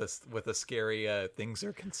ended with a scary things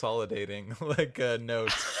are consolidating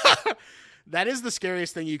note. That is the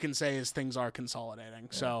scariest thing you can say is things are consolidating.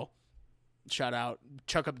 Yeah. So shout out,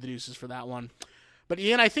 chuck up the deuces for that one. But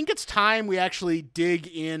Ian, I think it's time we actually dig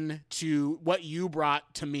into what you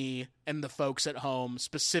brought to me and the folks at home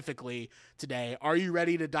specifically today. Are you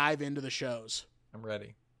ready to dive into the shows? I'm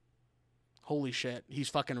ready. Holy shit, he's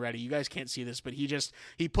fucking ready. You guys can't see this, but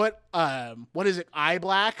he put what is it, eye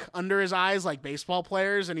black under his eyes like baseball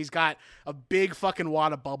players, and he's got a big fucking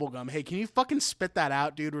wad of bubble gum. Hey, can you fucking spit that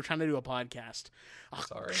out, dude? We're trying to do a podcast.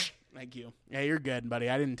 Sorry. Thank you. Yeah, you're good, buddy.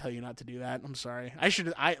 I didn't tell you not to do that. I'm sorry.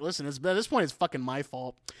 Listen, at this point it's fucking my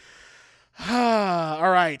fault.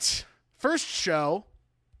 All right. First show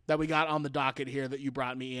that we got on the docket here that you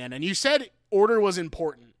brought me in, and you said order was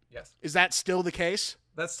important. Yes. Is that still the case?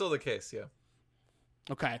 That's still the case, yeah.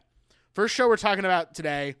 Okay. First show we're talking about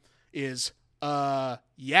today is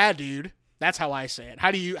Yeah Dude. That's how I say it.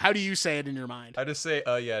 How do you say it in your mind? I just say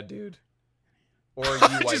yeah dude. Or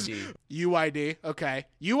UID. UID. Okay.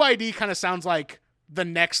 UID kind of sounds like the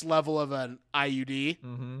next level of an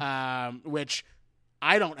IUD, which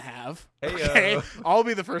I don't have. Hey-o. Okay. I'll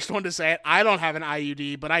be the first one to say it. I don't have an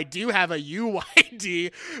IUD, but I do have a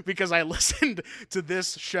UID because I listened to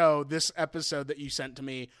this episode that you sent to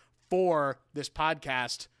me for this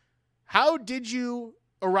podcast. How did you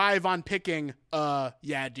arrive on picking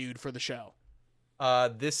Yeah Dude for the show?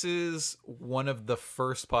 This is one of the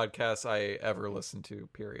first podcasts I ever listened to,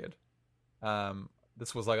 period.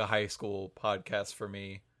 This was like a high school podcast for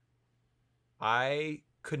me. I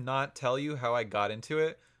could not tell you how I got into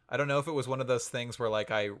it. I don't know if it was one of those things where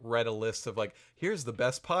like I read a list of like, here's the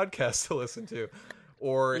best podcast to listen to,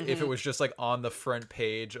 or if it was just like on the front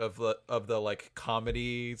page of the like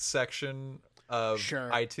comedy section of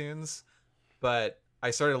iTunes. But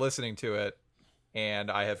I started listening to it,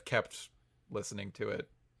 and I have kept listening to it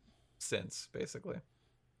since, basically.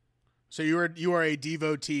 So you are a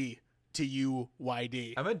devotee to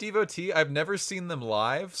UYD. I'm a devotee. I've never seen them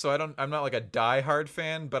live, so I'm not like a diehard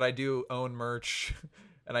fan, but I do own merch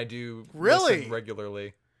and I do listen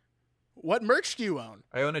regularly. What merch do you own?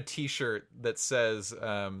 I own a t-shirt that says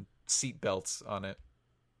seatbelts on it.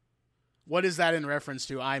 What is that in reference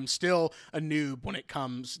to? I'm still a noob when it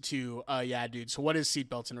comes to Yeah Dude. So what is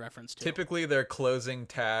seatbelts in reference to? Typically their closing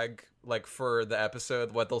tag, like for the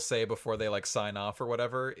episode, what they'll say before they like sign off or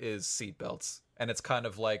whatever is seatbelts. And it's kind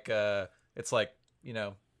of like it's like,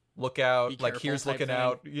 look out, like here's looking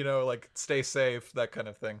out, like stay safe, that kind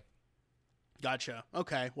of thing. Gotcha.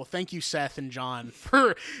 Okay. Well, thank you, Seth and John,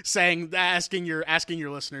 for asking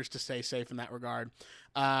your listeners to stay safe in that regard.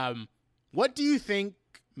 What do you think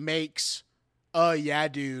makes Yeah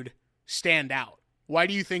Dude stand out? Why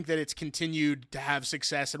do you think that it's continued to have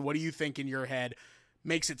success, and what do you think in your head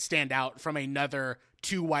makes it stand out from another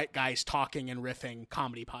two white guys talking and riffing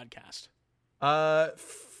comedy podcast?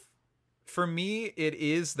 For me, it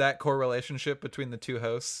is that core relationship between the two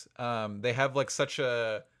hosts. They have like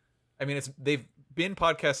they've been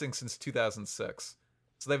podcasting since 2006,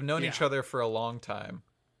 so they've known each other for a long time.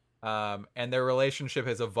 And their relationship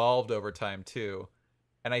has evolved over time too.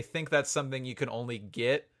 And I think that's something you can only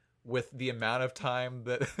get with the amount of time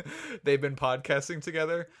that they've been podcasting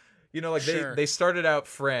together. They started out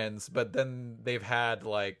friends, but then they've had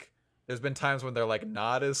there's been times when they're like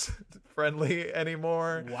not as friendly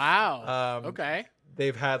anymore. Wow. Okay.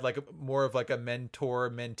 They've had more of a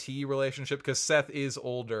mentor-mentee relationship because Seth is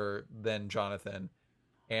older than Jonathan.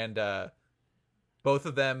 And both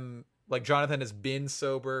of them, Jonathan has been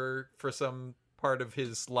sober for some part of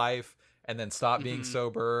his life and then stopped being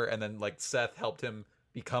sober, and then Seth helped him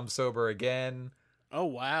become sober again. Oh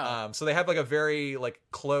wow. So they have a very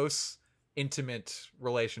close, intimate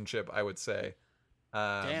relationship, I would say.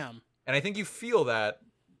 Damn. And I think you feel that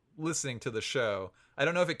listening to the show. I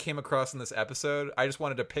don't know if it came across in this episode. I just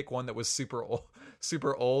wanted to pick one that was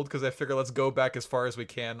super old because I figure let's go back as far as we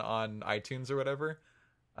can on iTunes or whatever.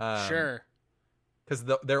 Sure. Because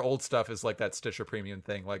their old stuff is like that Stitcher Premium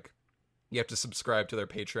thing. Like, you have to subscribe to their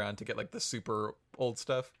Patreon to get like the super old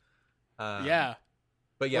stuff. Yeah.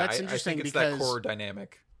 But yeah, Well, I think it's that core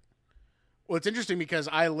dynamic. Well, it's interesting because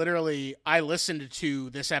I listened to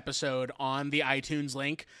this episode on the iTunes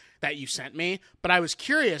link that you sent me, but I was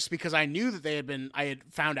curious because I knew that I had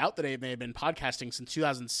found out that they had been podcasting since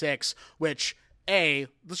 2006, which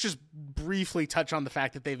let's just briefly touch on the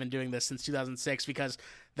fact that they've been doing this since 2006 because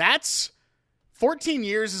that's 14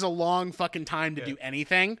 years is a long fucking time to do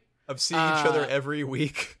anything. Of seeing each other every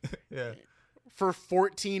week. Yeah. For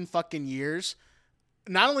 14 fucking years.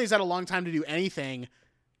 Not only is that a long time to do anything,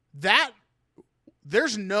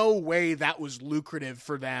 there's no way that was lucrative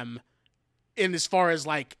for them in as far as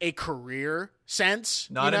like a career sense.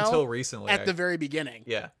 Not until recently. At the very beginning.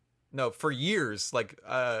 Yeah. No, for years, like,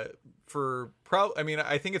 I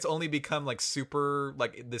think it's only become like super,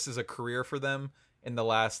 like this is a career for them in the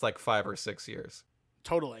last like 5 or 6 years.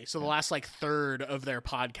 Totally. So the last like third of their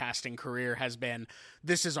podcasting career has been,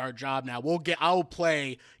 this is our job now. I'll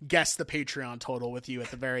play guess the Patreon total with you at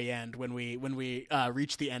the very end when we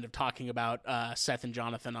reach the end of talking about Seth and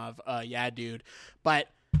Jonathan of Yeah Dude. But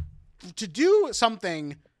to do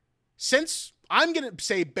something since, I'm going to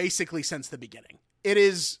say basically since the beginning. It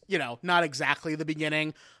is, not exactly the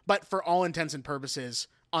beginning, but for all intents and purposes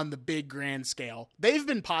on the big grand scale, they've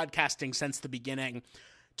been podcasting since the beginning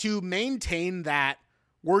to maintain that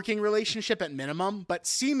working relationship at minimum, but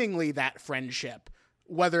seemingly that friendship,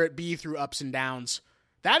 whether it be through ups and downs.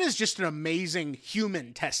 That is just an amazing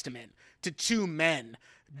human testament to two men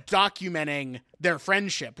documenting their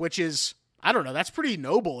friendship, which is, I don't know, that's pretty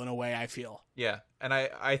noble in a way, I feel. Yeah. And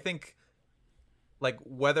I think, like,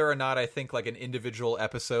 whether or not I think like an individual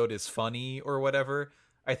episode is funny or whatever,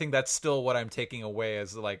 I think that's still what I'm taking away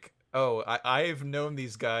as like, oh, I've known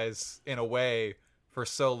these guys in a way for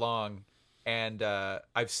so long, and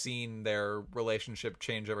I've seen their relationship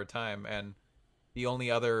change over time, and the only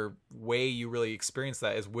other way you really experience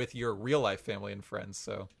that is with your real life family and friends.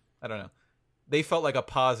 So I don't know, they felt like a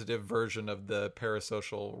positive version of the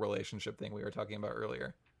parasocial relationship thing we were talking about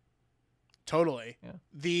earlier. Totally.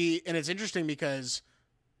 Yeah. And it's interesting because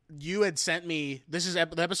you had sent me, this is the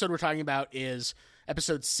episode we're talking about is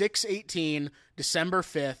episode 618, December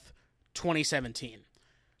 5th, 2017.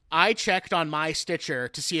 I checked on my Stitcher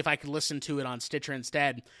to see if I could listen to it on Stitcher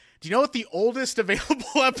instead. Do you know what the oldest available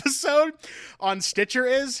episode on Stitcher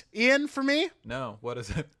is, Ian, for me? No, what is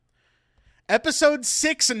it? Episode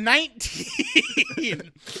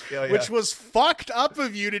 619, which was fucked up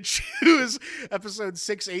of you to choose episode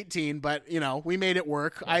 618, but, we made it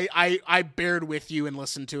work. I bared with you and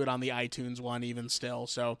listened to it on the iTunes one even still,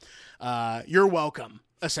 so you're welcome,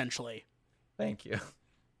 essentially. Thank you.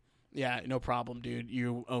 Yeah, no problem, dude.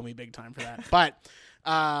 You owe me big time for that. But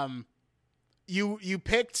you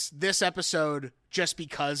picked this episode just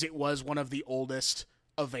because it was one of the oldest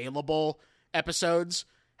available episodes.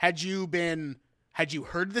 Had you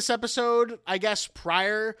heard this episode, I guess,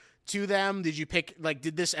 prior to them? Did you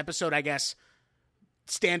did this episode, I guess,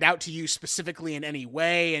 stand out to you specifically in any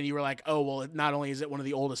way? And you were like, oh, well, not only is it one of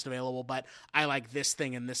the oldest available, but I like this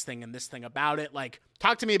thing and this thing and this thing about it. Like,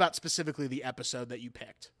 talk to me about specifically the episode that you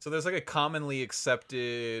picked. So there's like a commonly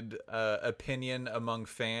accepted opinion among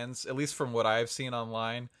fans, at least from what I've seen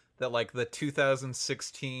online, that like the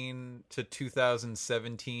 2016 to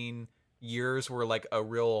 2017 years were like a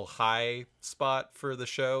real high spot for the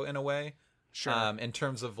show in a way. Sure. In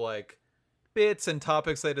terms of like bits and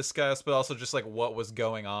topics they discussed, but also just like what was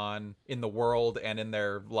going on in the world and in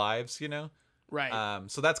their lives,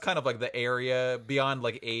 Right. So that's kind of like the area beyond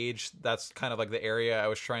like age. That's kind of like the area I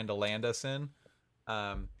was trying to land us in.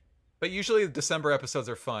 But usually December episodes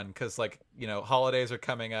are fun because like, holidays are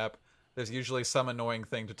coming up. There's usually some annoying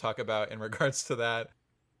thing to talk about in regards to that.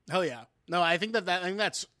 Hell yeah. No, I think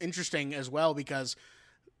that's interesting as well because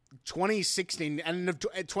 2016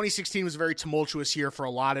 was a very tumultuous year for a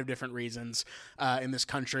lot of different reasons in this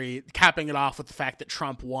country, capping it off with the fact that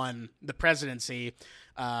Trump won the presidency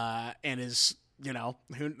and is,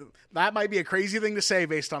 that might be a crazy thing to say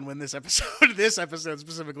based on when this episode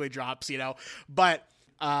specifically drops, but,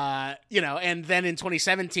 and then in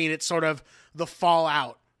 2017, it's sort of the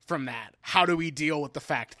fallout from that. How do we deal with the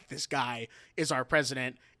fact that this guy is our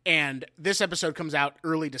president? And this episode comes out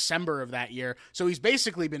early December of that year. So he's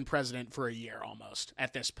basically been president for a year almost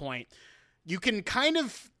at this point. You can kind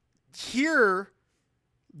of hear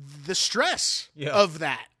the stress of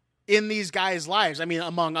that in these guys' lives. I mean,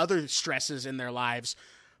 among other stresses in their lives.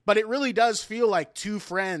 But it really does feel like two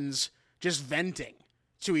friends just venting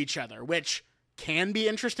to each other, which can be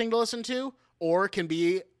interesting to listen to or can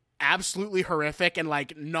be absolutely horrific and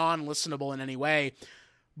like non-listenable in any way.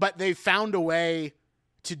 But they've found a way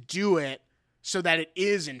to do it so that it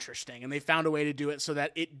is interesting, and they found a way to do it so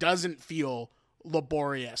that it doesn't feel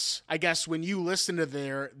laborious. I guess when you listen to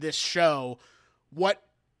this show, what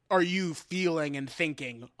are you feeling and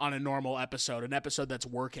thinking on a normal episode, an episode that's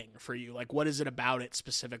working for you? Like, what is it about it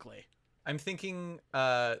specifically? I'm thinking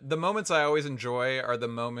the moments I always enjoy are the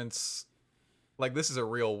moments, like, this is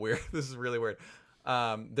really weird.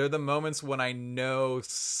 They're the moments when I know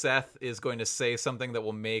Seth is going to say something that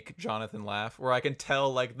will make Jonathan laugh, where I can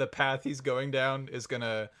tell, like, the path he's going down is going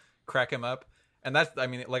to crack him up. And that's, I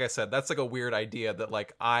mean, like I said, that's like a weird idea that,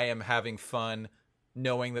 like, I am having fun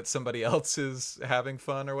knowing that somebody else is having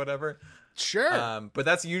fun or whatever. Sure. But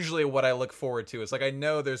that's usually what I look forward to. It's like, I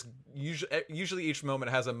know there's usually each moment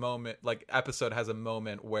has a moment, like, episode has a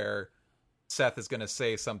moment where Seth is going to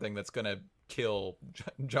say something that's going to kill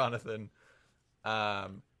Jonathan.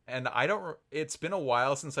 And it's been a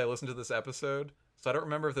while since I listened to this episode, so I don't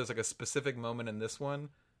remember if there's like a specific moment in this one.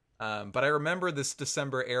 But I remember this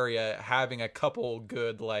December area having a couple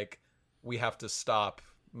good, like, we have to stop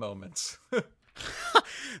moments.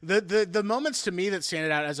 The moments to me that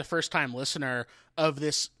stand out as a first time listener of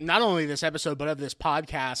this, not only this episode, but of this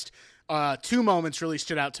podcast, two moments really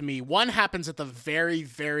stood out to me. One happens at the very,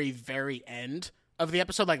 very, very end of the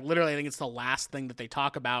episode. Like, literally, I think it's the last thing that they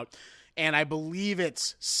talk about. And I believe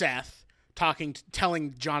it's Seth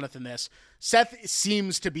telling Jonathan this. Seth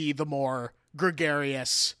seems to be the more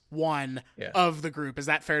gregarious one of the group. Is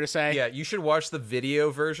that fair to say? Yeah, you should watch the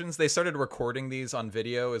video versions. They started recording these on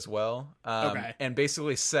video as well. Okay. And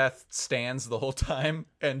basically Seth stands the whole time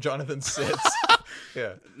and Jonathan sits.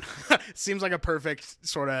 Yeah. Seems like a perfect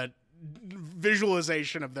sort of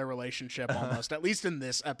visualization of their relationship almost, at least in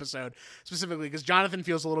this episode specifically, because Jonathan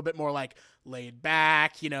feels a little bit more like laid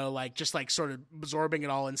back, you know, like just like sort of absorbing it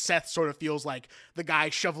all, and Seth sort of feels like the guy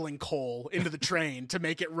shoveling coal into the train to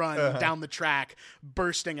make it run down the track,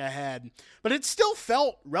 bursting ahead. But it still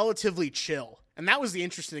felt relatively chill, and that was the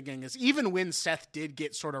interesting thing, is even when Seth did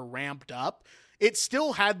get sort of ramped up, it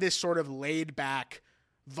still had this sort of laid back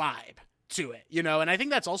vibe to it, you know. And I think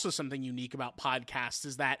that's also something unique about podcasts,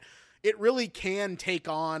 is that it really can take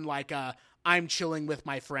on like a I'm chilling with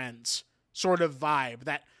my friends sort of vibe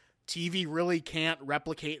that TV really can't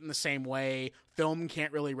replicate in the same way. Film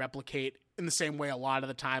can't really replicate in the same way a lot of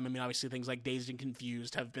the time. I mean, obviously things like Dazed and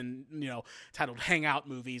Confused have been, you know, titled hangout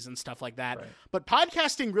movies and stuff like that. Right. But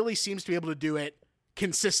podcasting really seems to be able to do it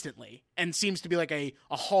consistently and seems to be like a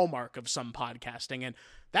hallmark of some podcasting. And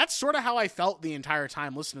that's sort of how I felt the entire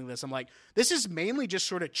time listening to this. I'm like, this is mainly just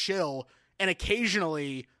sort of chill, and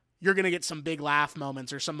occasionally you're going to get some big laugh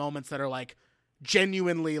moments or some moments that are like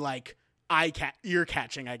genuinely like ear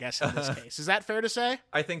catching, I guess, in this case. Is that fair to say?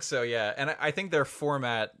 I think so, yeah. And I think their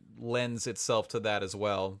format lends itself to that as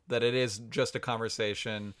well, that it is just a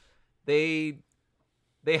conversation. They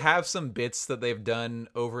have some bits that they've done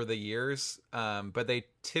over the years, but they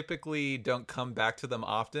typically don't come back to them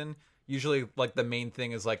often. Usually, like, the main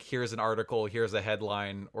thing is like, here's an article, here's a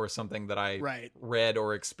headline or something that I read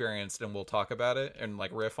or experienced, and we'll talk about it and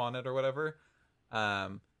like riff on it or whatever.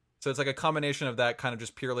 So it's like a combination of that kind of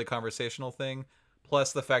just purely conversational thing,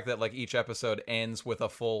 plus the fact that like each episode ends with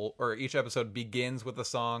each episode begins with a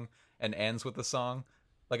song and ends with a song.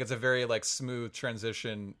 Like, it's a very like smooth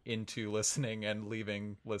transition into listening and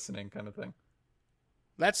leaving listening kind of thing.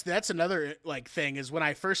 That's another like thing, is when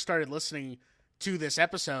I first started listening to this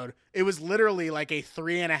episode, it was literally like a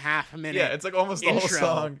 3.5 minute it's like almost the whole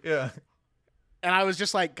song. Yeah. And I was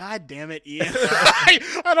just like, God damn it, Ian. I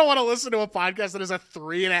don't want to listen to a podcast that is a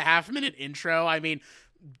 3.5 minute intro. I mean,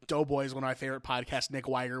 Doughboy is one of my favorite podcasts. Nick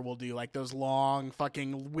Weiger will do like those long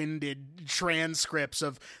fucking winded transcripts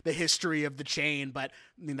of the history of the chain, but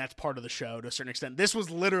I mean, that's part of the show to a certain extent. This was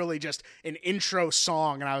literally just an intro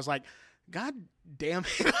song, and I was like, God damn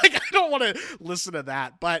it. Like, I don't want to listen to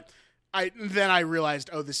that. But then I realized,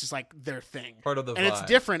 oh, this is like their thing. Part of the and vibe. It's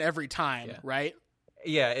different every time, right?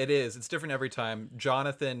 Yeah, it is. It's different every time.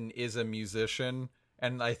 Jonathan is a musician,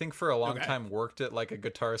 and I think for a long time worked at like a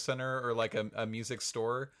Guitar Center or like a music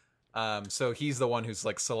store. So he's the one who's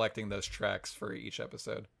like selecting those tracks for each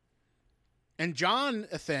episode. And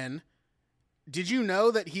Jonathan, did you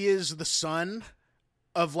know that he is the son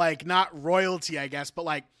of like, not royalty, I guess, but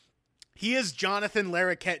like, he is Jonathan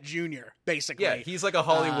Larroquette Jr., basically. Yeah, he's like a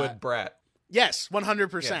Hollywood brat. Yes,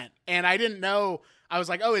 100%. Yeah. And I didn't know, I was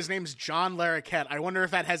like, oh, his name's John Larroquette. I wonder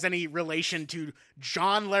if that has any relation to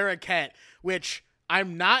John Larroquette, which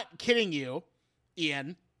I'm not kidding you,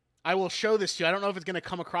 Ian. I will show this to you. I don't know if it's going to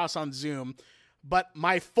come across on Zoom, but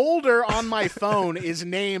my folder on my phone is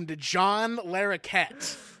named John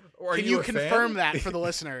Larroquette. Can you confirm that for the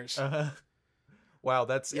listeners? Wow,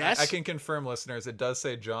 that's yes? I can confirm, listeners. It does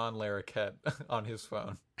say John Larroquette on his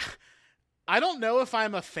phone. I don't know if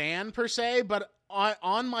I'm a fan per se, but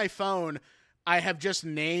on my phone, I have just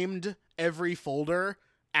named every folder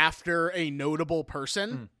after a notable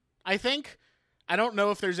person, I think. I don't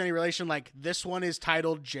know if there's any relation, like this one is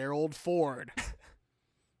titled Gerald Ford.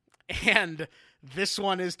 And this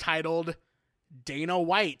one is titled Dana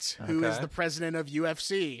White, who is the president of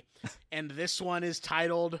UFC. And this one is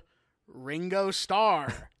titled Ringo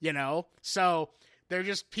Starr, you know? So they're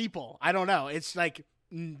just people. I don't know. It's like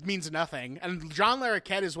means nothing. And John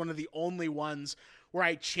Larroquette is one of the only ones where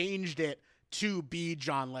I changed it to be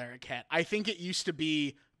John Larroquette. I think it used to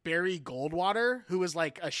be Barry Goldwater, who was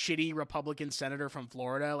like a shitty Republican senator from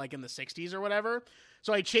Florida, like in the 60s or whatever.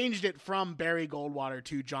 So I changed it from Barry Goldwater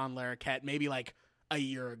to John Larroquette maybe like a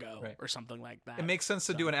year ago or something like that. It makes sense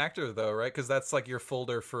to do an actor though, right? Because that's like your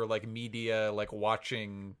folder for like media, like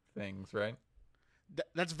watching things, right?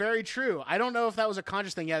 That's very true. I don't know if that was a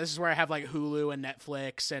conscious thing. Yeah, this is where I have like Hulu and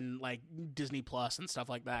Netflix and like Disney Plus and stuff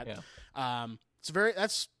like that. Yeah.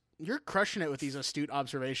 You're crushing it with these astute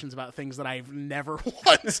observations about things that I've never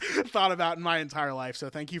once thought about in my entire life.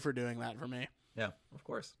 So thank you for doing that for me. Yeah, of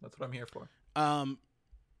course. That's what I'm here for.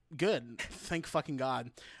 Good. Thank fucking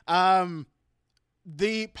God.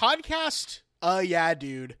 The podcast, Yeah,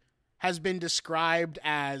 Dude, has been described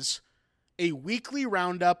as a weekly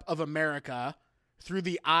roundup of America through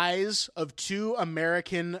the eyes of two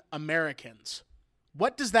American Americans.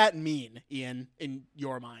 What does that mean, Ian, in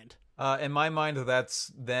your mind? In my mind,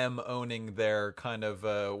 that's them owning their kind of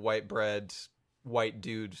white bread, white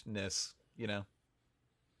dude-ness, you know?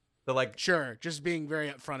 They're like, sure, just being very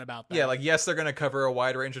upfront about that. Yeah, like, yes, they're going to cover a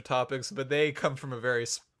wide range of topics, but they come from a very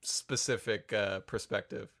specific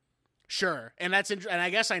perspective. Sure, and that's and I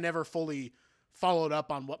guess I never fully followed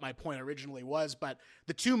up on what my point originally was, but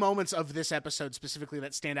the two moments of this episode specifically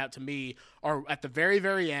that stand out to me are at the very,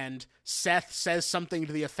 very end. Seth says something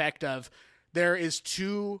to the effect of, there is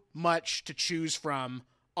too much to choose from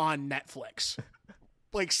on Netflix.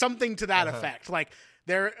 Like something to that effect. Like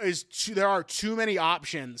there are too many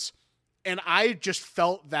options. And I just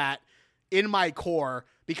felt that in my core,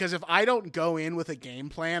 because if I don't go in with a game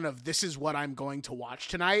plan of this is what I'm going to watch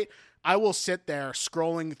tonight, I will sit there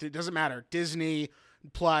scrolling through, it doesn't matter, Disney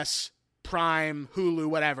Plus, Prime, Hulu,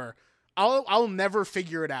 whatever. I'll never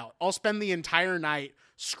figure it out. I'll spend the entire night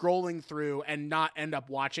scrolling through and not end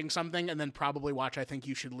up watching something, and then probably watch I Think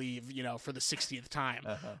You Should Leave, you know, for the 60th time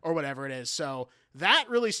or whatever it is. So that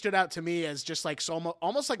really stood out to me as just like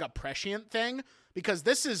almost like a prescient thing, because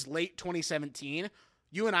this is late 2017.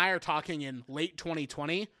 You and I are talking in late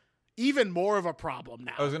 2020. Even more of a problem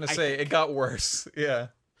now. I was going to say, it got worse. Yeah.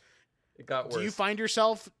 It got worse. Do you find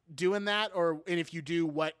yourself doing that? And if you do,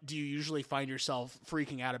 what do you usually find yourself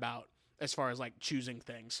freaking out about as far as like choosing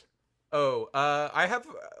things? Oh, I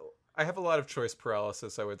have a lot of choice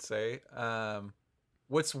paralysis, I would say.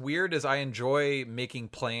 What's weird is I enjoy making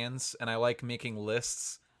plans and I like making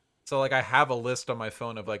lists. So like I have a list on my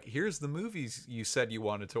phone of like, here's the movies you said you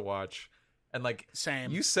wanted to watch. And like,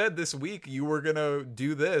 same. You said this week you were going to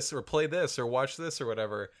do this or play this or watch this or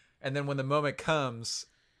whatever. And then when the moment comes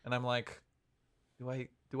and I'm like,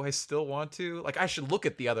 do I still want to? Like, I should look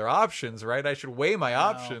at the other options, right? I should weigh my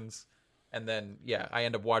options. And then, yeah, I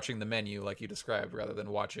end up watching the menu like you described rather than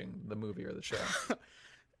watching the movie or the show.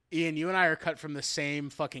 Ian, you and I are cut from the same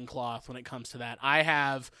fucking cloth when it comes to that. I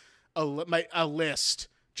have a list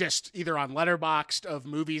just either on Letterboxd of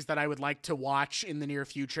movies that I would like to watch in the near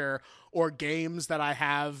future, or games that I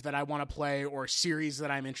have that I want to play, or series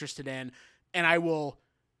that I'm interested in. And I will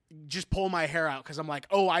just pull my hair out because I'm like,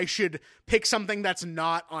 oh, I should pick something that's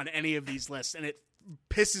not on any of these lists. And it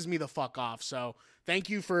pisses me the fuck off. So thank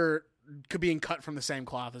you for being cut from the same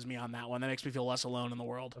cloth as me on that one. That makes me feel less alone in the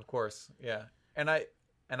world. Of course. Yeah. And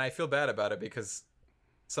I feel bad about it because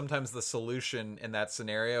sometimes the solution in that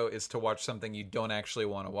scenario is to watch something you don't actually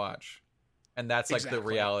want to watch. And that's like the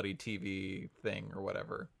reality TV thing or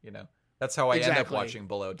whatever, you know. That's how I end up watching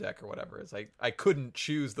Below Deck or whatever. Is I couldn't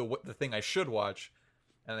choose the thing I should watch,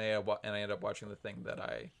 and I end up watching the thing that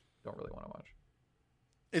I don't really want to watch.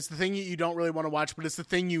 It's the thing you don't really want to watch, but it's the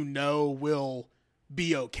thing you know will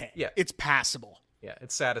be okay. Yeah. It's passable. Yeah,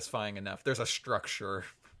 it's satisfying enough. There's a structure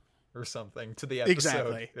or something to the episode.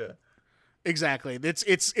 Exactly. Yeah. Exactly.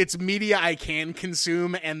 It's media I can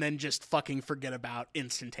consume and then just fucking forget about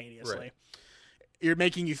instantaneously. Right. You're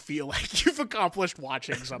making you feel like you've accomplished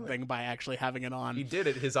watching something by actually having it on. He did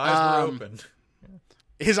it. His eyes were open.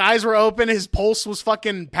 His eyes were open. His pulse was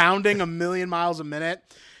fucking pounding a million miles a minute.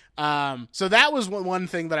 So that was one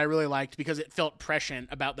thing that I really liked because it felt prescient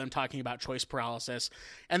about them talking about choice paralysis.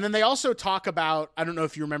 And then they also talk about, I don't know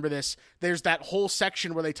if you remember this, there's that whole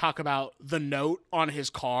section where they talk about the note on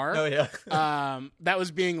his car. Oh, yeah. That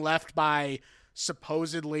was being left by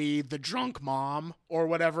supposedly the drunk mom or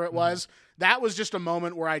whatever it was. That was just a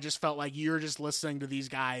moment where I just felt like you're just listening to these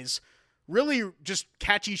guys really just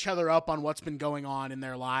catch each other up on what's been going on in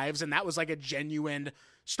their lives. And that was like a genuine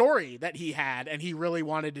story that he had and he really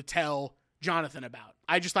wanted to tell Jonathan about.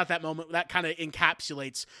 I just thought that moment, that kind of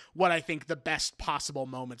encapsulates what I think the best possible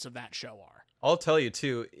moments of that show are. I'll tell you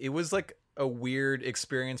too, it was like a weird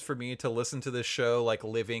experience for me to listen to this show, like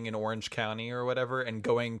living in Orange County or whatever and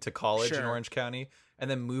going to college in Orange County and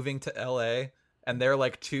then moving to LA. And they're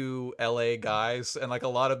like two LA guys. And like a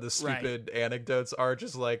lot of the stupid anecdotes are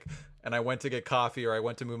just like, and I went to get coffee or I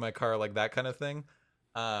went to move my car, like that kind of thing.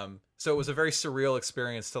 So it was a very surreal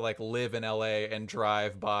experience to like live in LA and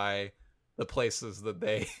drive by the places that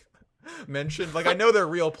they mentioned. Like I know they're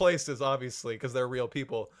real places, obviously, because they're real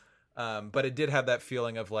people. But it did have that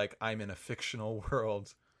feeling of like, I'm in a fictional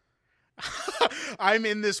world. I'm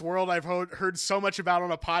in this world I've heard so much about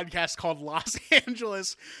on a podcast called Los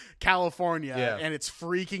Angeles, California. Yeah. And it's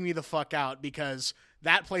freaking me the fuck out because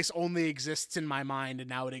that place only exists in my mind and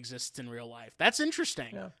now it exists in real life. That's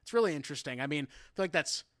interesting. Yeah. It's really interesting. I mean, I feel like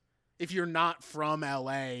that's, if you're not from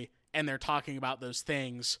LA and they're talking about those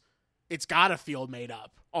things, it's got to feel made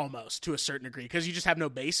up almost to a certain degree because you just have no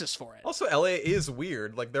basis for it. Also, LA is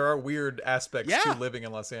weird. Like there are weird aspects Yeah. to living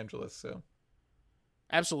in Los Angeles. So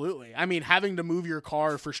Absolutely. I mean, having to move your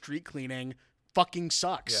car for street cleaning fucking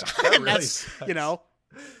sucks. Yeah, that And really that's, sucks. you know,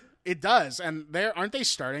 it does. And aren't they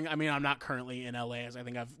starting? I mean, I'm not currently in LA, as I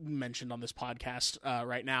think I've mentioned on this podcast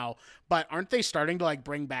right now, but aren't they starting to like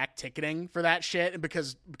bring back ticketing for that shit? And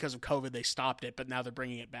because of COVID, they stopped it, but now they're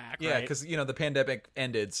bringing it back. yeah, right? because you know the pandemic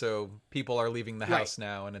ended, so people are leaving the house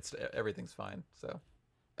now, and everything's fine. So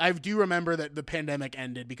I do remember that the pandemic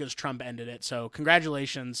ended because Trump ended it. So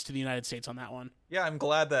congratulations to the United States on that one. yeah, I'm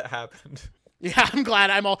glad that happened. Yeah, I'm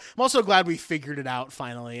glad. I'm also glad we figured it out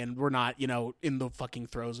finally, and we're not, in the fucking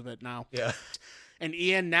throes of it now. Yeah. And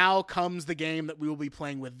Ian, now comes the game that we will be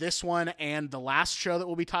playing with this one and the last show that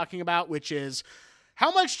we'll be talking about, which is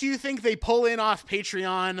how much do you think they pull in off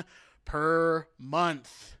Patreon per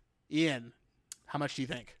month? Ian, how much do you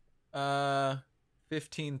think?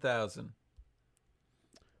 15,000.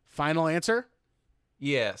 Final answer?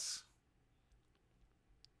 Yes.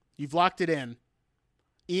 You've locked it in.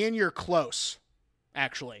 Ian, you're close,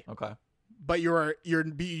 actually. Okay. But you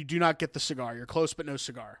do not get the cigar. You're close, but no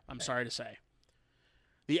cigar. I'm sorry to say.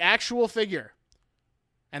 The actual figure,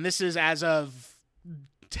 and this is as of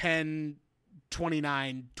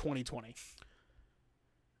 10/29/2020,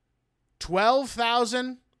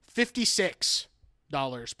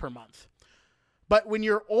 $12,056 per month. But when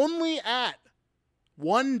you're only at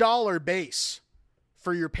 $1 base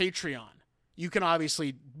for your Patreon, you can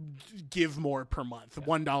obviously give more per month. Yeah.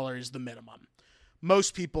 $1 is the minimum.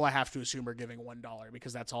 Most people, I have to assume, are giving $1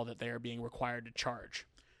 because that's all that they are being required to charge.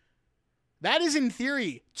 That is, in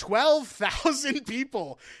theory, 12,000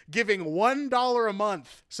 people giving $1 a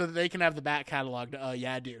month so that they can have the back catalog to,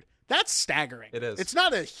 yeah, dude. That's staggering. It is. It's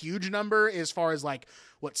not a huge number as far as like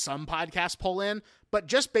what some podcasts pull in, but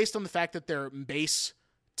just based on the fact that their base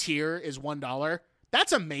tier is $1,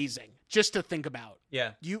 that's amazing just to think about.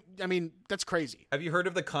 Yeah. That's crazy. Have you heard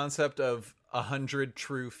of the concept of 100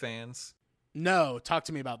 true fans? No, talk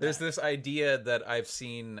to me about that. There's this idea that I've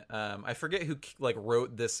seen. I forget who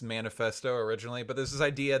wrote this manifesto originally, but there's this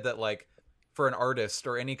idea that like for an artist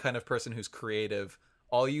or any kind of person who's creative,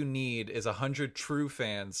 all you need is 100 true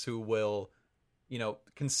fans who will,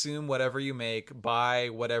 consume whatever you make, buy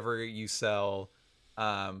whatever you sell,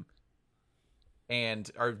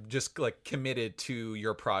 and are just like committed to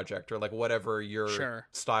your project or like whatever your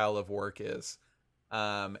style of work is.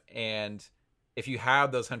 And if you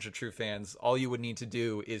have those 100 true fans, all you would need to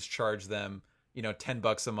do is charge them,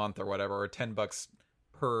 $10 a month or whatever, or $10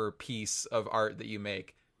 per piece of art that you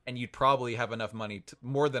make. And you'd probably have enough money,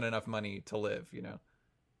 more than enough money to live,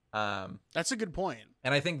 That's a good point.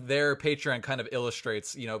 And I think their Patreon kind of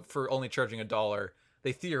illustrates, for only charging $1,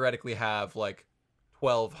 they theoretically have like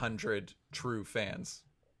 1,200 true fans,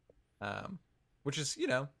 which is,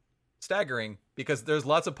 staggering because there's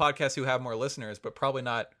lots of podcasts who have more listeners, but probably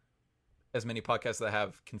not as many podcasts that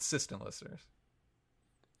have consistent listeners.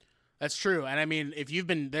 That's true. And I mean, if you've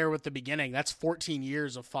been there with the beginning, that's 14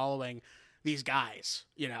 years of following these guys,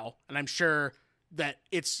 you know, and I'm sure that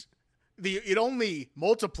it only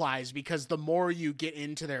multiplies because the more you get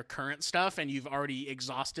into their current stuff and you've already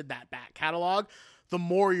exhausted that back catalog, the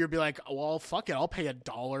more you'll be like, well, fuck it, I'll pay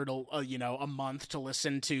 $1 to, a month to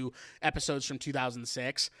listen to episodes from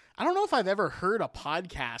 2006. I don't know if I've ever heard a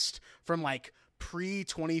podcast from like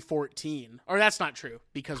pre-2014, or that's not true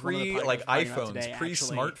because one of the podcasts like we're talking about iPhones, today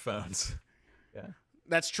pre-smartphones. Yeah,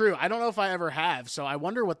 that's true. I don't know if I ever have, so I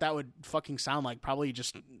wonder what that would fucking sound like. Probably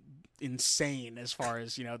just insane as far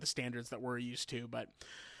as, you know, the standards that we're used to. But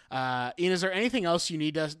Ian, is there anything else you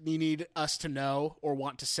need us to know or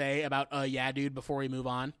want to say about Yeah Dude before we move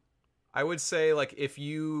on? I would say, like, if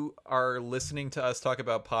you are listening to us talk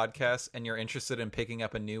about podcasts and you're interested in picking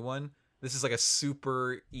up a new one, this is like a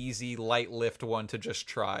super easy, light lift one to just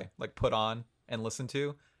try, like put on and listen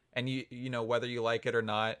to. And you know, whether you like it or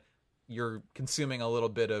not, you're consuming a little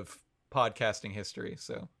bit of podcasting history.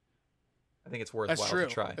 So I think it's worthwhile to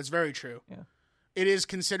try. That's very true. Yeah. It is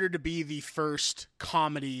considered to be the first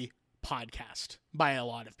comedy podcast by a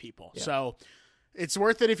lot of people. Yeah. So it's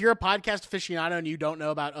worth it. If you're a podcast aficionado and you don't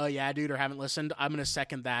know about Yeah Dude or haven't listened, I'm going to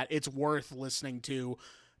second that. It's worth listening to,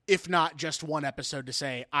 if not just one episode to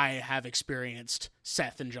say, I have experienced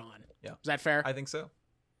Seth and John. Yeah. Is that fair? I think so.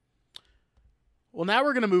 Well, now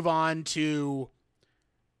we're going to move on to...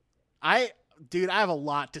 I have a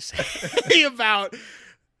lot to say about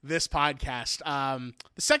this podcast.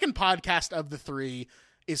 The second podcast of the three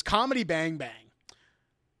is Comedy Bang Bang.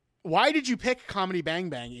 Why did you pick Comedy Bang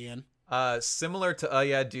Bang, Ian? Similar to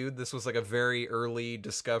Yeah Dude, this was like a very early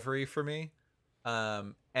discovery for me.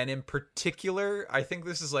 And in particular, I think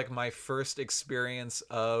this is like my first experience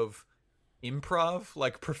of improv,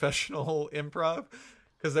 like professional improv.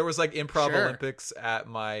 Because there was like improv Olympics at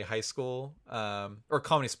my high school, or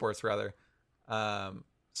Comedy Sports rather.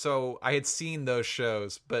 So I had seen those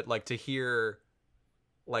shows, but like to hear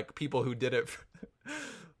like people who did it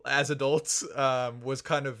as adults was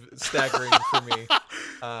kind of staggering for me.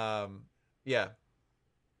 Yeah,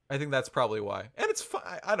 I think that's probably why. And it's fun.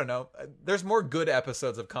 I don't know. There's more good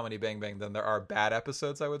episodes of Comedy Bang Bang than there are bad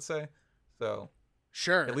episodes, I would say. So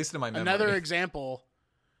sure, at least in my memory.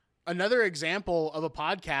 Another example of a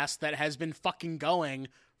podcast that has been fucking going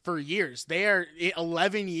for years. They are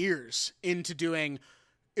 11 years into doing,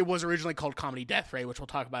 it was originally called Comedy Death Ray, which we'll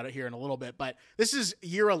talk about it here in a little bit, but this is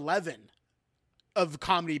year 11 of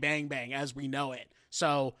Comedy Bang Bang as we know it.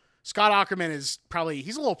 So Scott Aukerman is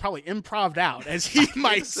he's a little improv'd out, as he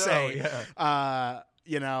might say. Yeah.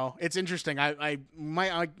 You know, it's interesting. I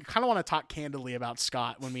kind of want to talk candidly about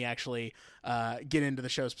Scott when we actually get into the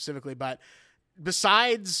show specifically, but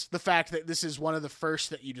besides the fact that this is one of the first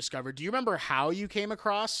that you discovered, do you remember how you came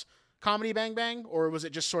across Comedy Bang Bang? Or was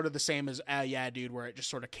it just sort of the same as Yeah Dude, where it just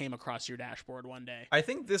sort of came across your dashboard one day? I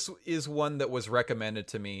think this is one that was recommended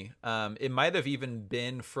to me. It might have even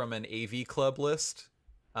been from an AV Club list.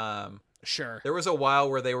 Sure. There was a while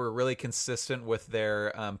where they were really consistent with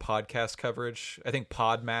their podcast coverage. I think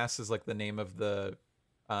Podmass is like the name of the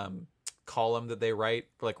column that they write,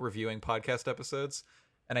 like reviewing podcast episodes.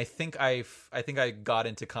 And I think I got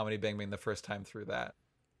into Comedy Bang Bang the first time through that.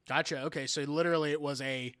 Gotcha. Okay, so literally it was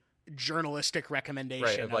a journalistic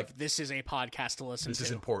recommendation of like, of this is a podcast to listen to. This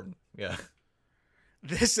is important. Yeah.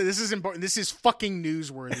 This is important. This is fucking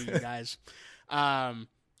newsworthy, you guys.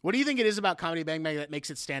 What do you think it is about Comedy Bang Bang that makes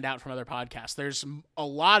it stand out from other podcasts? There's a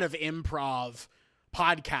lot of improv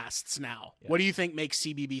podcasts now. Yeah. What do you think makes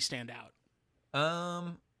CBB stand out?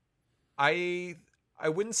 I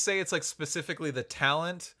wouldn't say it's like specifically the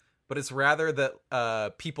talent, but it's rather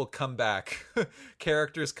that people come back,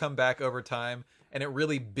 characters come back over time, and it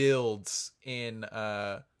really builds in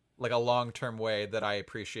like a long-term way that I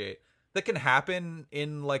appreciate. That can happen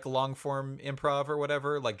in like long-form improv or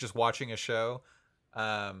whatever, like just watching a show.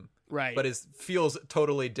 Right. But it feels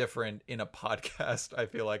totally different in a podcast, I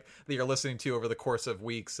feel like, that you're listening to over the course of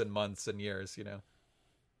weeks and months and years, you know?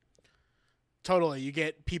 Totally. You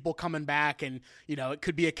get people coming back and, you know, it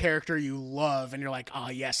could be a character you love and you're like, oh,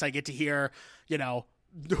 yes, I get to hear, you know,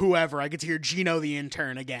 whoever. I get to hear Gino the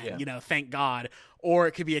intern again, you know, thank God. Or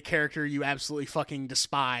it could be a character you absolutely fucking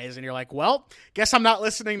despise and you're like, well, guess I'm not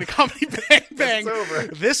listening to Comedy Bang Bang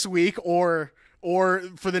this week or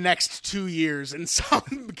for the next 2 years in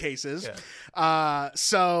some cases. Yeah.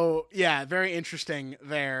 So, yeah, very interesting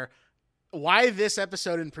there. Why this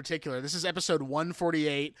episode in particular? This is episode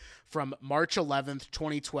 148 from March 11th,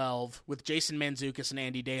 2012 with Jason Mantzoukas and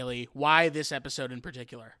Andy Daly. Why this episode in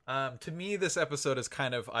particular? To me, this episode is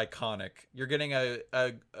kind of iconic. You're getting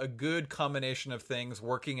a good combination of things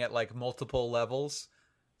working at like multiple levels.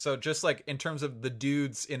 So just like in terms of the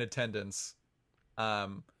dudes in attendance,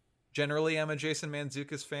 generally I'm a Jason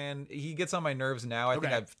Mantzoukas fan. He gets on my nerves now. I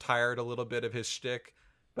think I've tired a little bit of his shtick.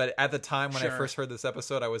 But at the time when I first heard this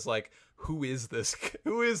episode, I was like, who is this?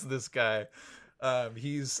 Who is this guy?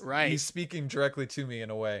 He's speaking directly to me in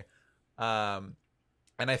a way. And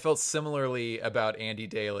I felt similarly about Andy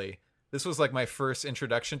Daly. This was like my first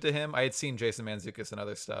introduction to him. I had seen Jason Mantzoukas and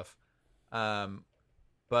other stuff.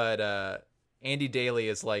 But Andy Daly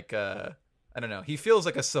is like, I don't know. He feels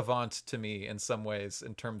like a savant to me in some ways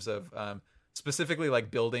in terms of specifically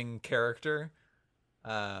like building character.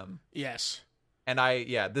 Yes. And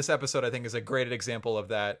this episode I think is a great example of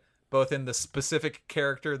that, both in the specific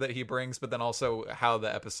character that he brings, but then also how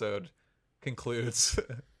the episode concludes.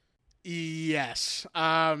 Yes.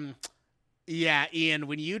 Yeah, Ian,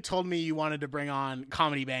 when you told me you wanted to bring on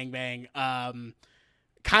Comedy Bang Bang,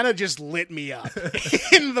 kind of just lit me up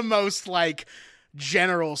in the most like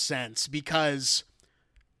general sense, because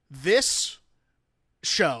this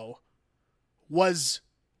show was,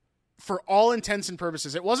 for all intents and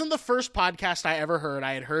purposes, it wasn't the first podcast I ever heard.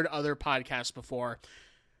 I had heard other podcasts before.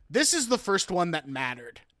 This is the first one that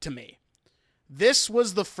mattered to me. This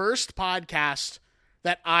was the first podcast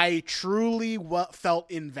that I truly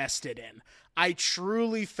felt invested in. I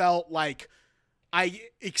truly felt like I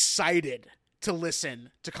excited to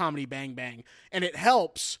listen to Comedy Bang Bang. And it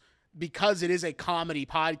helps, because it is a comedy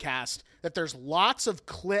podcast, that there's lots of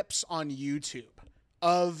clips on YouTube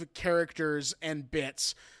of characters and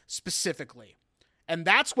bits specifically. And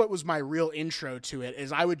that's what was my real intro to it,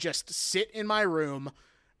 is I would just sit in my room,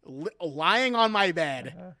 lying on my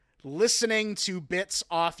bed, listening to bits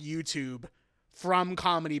off YouTube from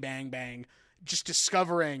Comedy Bang Bang, just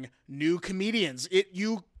discovering new comedians.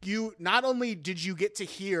 You not only did you get to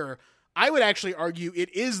hear, I would actually argue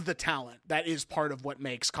it is the talent that is part of what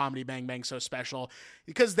makes Comedy Bang Bang so special,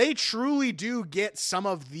 because they truly do get some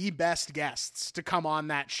of the best guests to come on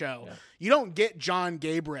that show. Yeah. You don't get John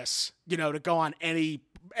Gabris, to go on any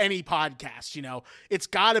podcast, it's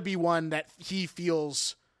gotta be one that he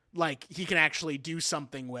feels like he can actually do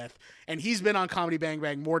something with. And he's been on Comedy Bang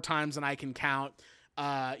Bang more times than I can count.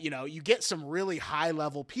 You get some really high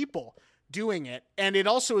level people doing it. And it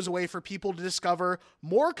also is a way for people to discover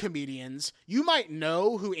more comedians. You might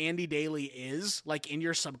know who Andy Daly is, like in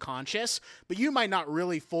your subconscious, but you might not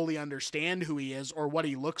really fully understand who he is or what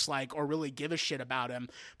he looks like or really give a shit about him.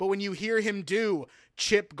 But when you hear him do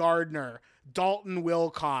Chip Gardner, Dalton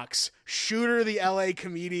Wilcox, Shooter the LA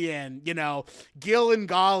Comedian, Gil and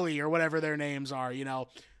Golly or whatever their names are,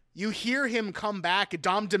 you hear him come back.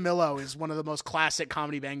 Dom DeMillo is one of the most classic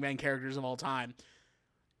Comedy Bang Bang characters of all time.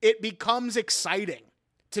 It becomes exciting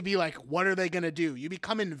to be like, what are they going to do? You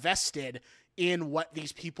become invested in what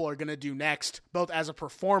these people are going to do next, both as a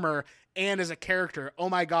performer and as a character. Oh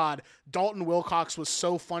my God, Dalton Wilcox was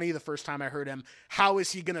so funny the first time I heard him. How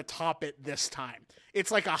is he going to top it this time? It's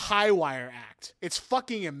like a high wire act. It's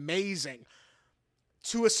fucking amazing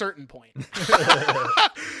to a certain point.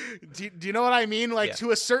 Do you know what I mean? Like, to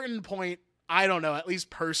a certain point, I don't know, at least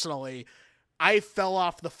personally, I fell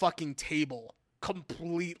off the fucking table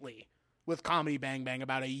completely with Comedy Bang Bang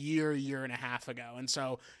about a year and a half ago. And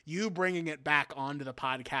so you bringing it back onto the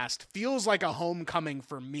podcast feels like a homecoming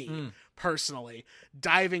for me personally,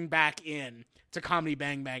 diving back in to Comedy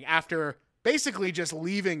Bang Bang after basically just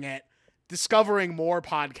leaving it, discovering more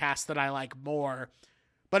podcasts that I like more.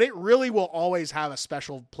 But it really will always have a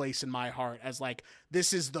special place in my heart as like,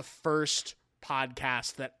 this is the first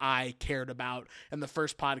podcast that I cared about and the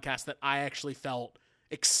first podcast that I actually felt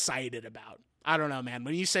excited about. I don't know, man.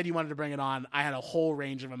 When you said you wanted to bring it on, I had a whole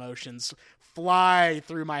range of emotions fly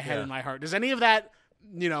through my head and my heart. Does any of that,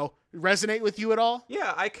 resonate with you at all?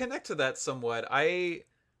 Yeah, I connect to that somewhat. I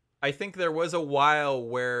think there was a while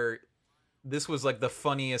where this was like this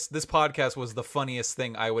podcast was the funniest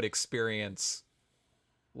thing I would experience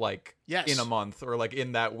like in a month or like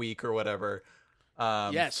in that week or whatever.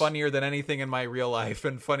 Funnier than anything in my real life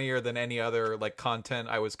and funnier than any other like content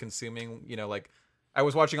I was consuming, like I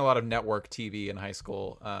was watching a lot of network TV in high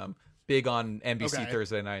school, big on NBC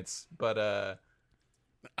Thursday nights, but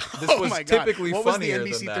this was typically what funnier was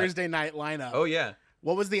the NBC than that. Thursday night lineup? Oh yeah.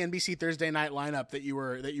 What was the NBC Thursday night lineup that you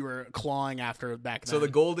were clawing after back then? So the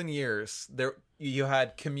golden years, there you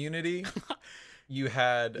had Community, you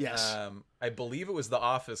had I believe it was The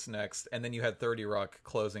Office next, and then you had 30 Rock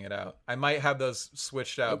closing it out. I might have those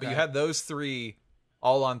switched out, but you had those three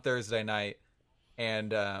all on Thursday night,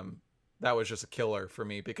 and that was just a killer for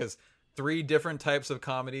me because 3 different types of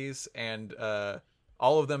comedies and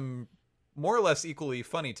all of them more or less equally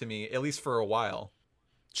funny to me, at least for a while.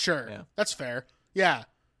 Sure. Yeah. That's fair. Yeah.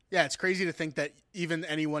 Yeah, it's crazy to think that even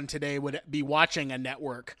anyone today would be watching a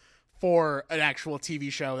network for an actual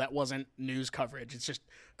TV show that wasn't news coverage. It's just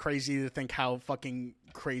crazy to think how fucking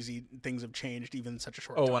crazy things have changed even in such a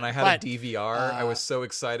short time. Oh, when I had a DVR, I was so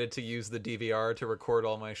excited to use the DVR to record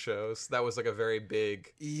all my shows. That was like a very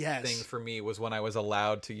big thing for me, was when I was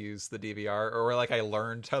allowed to use the DVR, or like I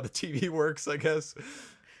learned how the TV works, I guess.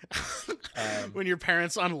 When your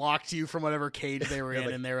parents unlocked you from whatever cage they were in,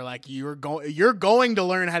 like, and they were like, you're going to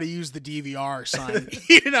learn how to use the DVR, son.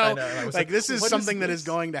 You know, like this is something that is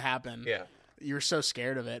going to happen. Yeah. You're so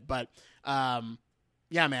scared of it. But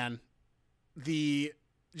yeah, man, the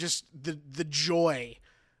joy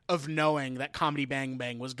of knowing that Comedy Bang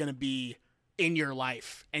Bang was going to be in your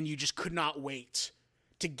life, and you just could not wait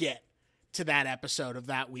to get to that episode of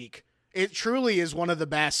that week. It truly is one of the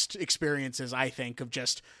best experiences, I think, of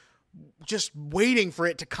just waiting for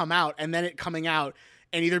it to come out, and then it coming out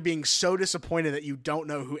and either being so disappointed that you don't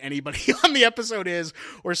know who anybody on the episode is,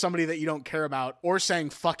 or somebody that you don't care about, or saying,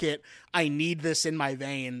 fuck it, I need this in my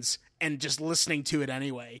veins, and just listening to it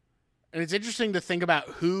anyway. And it's interesting to think about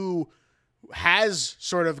who has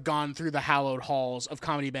sort of gone through the hallowed halls of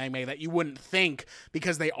Comedy Bang Bang that you wouldn't think,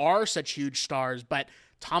 because they are such huge stars, but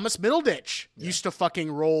Thomas Middleditch used to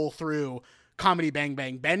fucking roll through Comedy Bang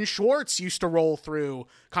Bang. Ben Schwartz used to roll through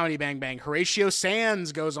Comedy Bang Bang. Horatio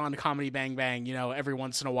Sands goes on to Comedy Bang Bang, you know, every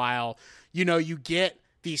once in a while. You know, you get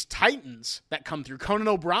these titans that come through. Conan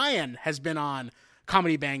O'Brien has been on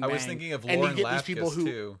Comedy Bang Bang. I was thinking of Lauren Lapkus,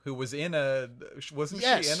 too, who was in wasn't she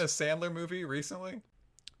in a Sandler movie recently?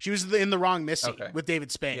 She was in The Wrong Missy with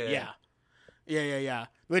David Spade. Yeah.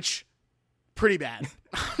 Which, pretty bad.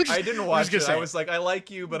 I didn't watch it. I was like, I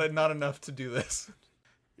like you, but not enough to do this.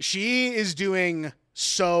 She is doing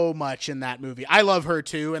so much in that movie. I love her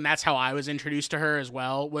too, and that's how I was introduced to her as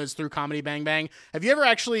well, was through Comedy Bang Bang. Have you ever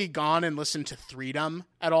actually gone and listened to Threedom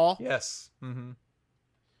at all? Yes. Mm-hmm.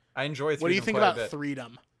 I enjoy Threedom. What do you think about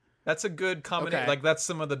Threedom? That's a good comedy. Okay. Like, that's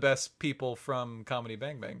some of the best people from Comedy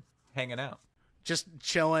Bang Bang hanging out. Just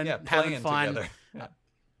chilling, having fun. Together. Yeah.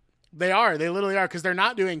 They are. They literally are, because they're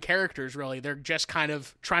not doing characters, really. They're just kind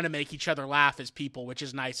of trying to make each other laugh as people, which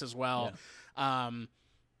is nice as well. Yeah.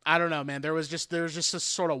 I don't know, man. There was just this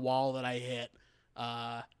sort of wall that I hit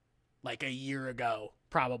like a year ago,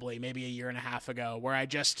 probably, maybe a year and a half ago, where I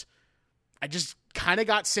just kind of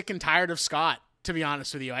got sick and tired of Scott, to be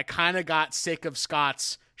honest with you. I kind of got sick of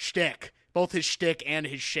Scott's shtick, both his shtick and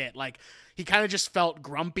his shit. Like, he kind of just felt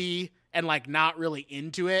grumpy and like not really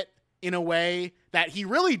into it, in a way that he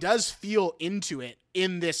really does feel into it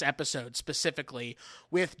in this episode, specifically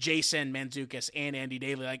with Jason Mantzoukas and Andy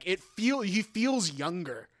Daly. Like, he feels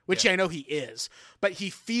younger, which I know he is, but he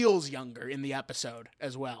feels younger in the episode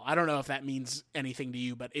as well. I don't know if that means anything to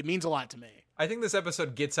you, but it means a lot to me. I think this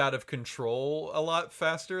episode gets out of control a lot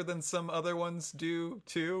faster than some other ones do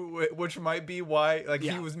too, which might be why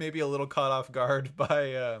he was maybe a little caught off guard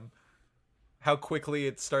by how quickly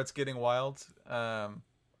it starts getting wild.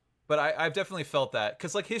 But I've definitely felt that,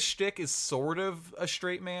 because like his shtick is sort of a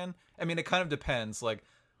straight man. I mean, it kind of depends. Like,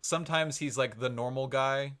 sometimes he's like the normal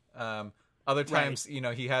guy. Other times, you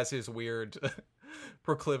know, he has his weird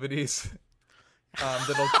proclivities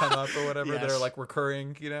that'll come up or whatever that are like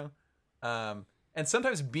recurring, you know. And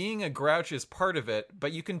sometimes being a grouch is part of it,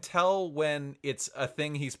 but you can tell when it's a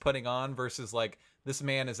thing he's putting on versus like, this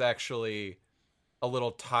man is actually a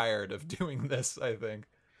little tired of doing this, I think.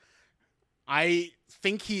 I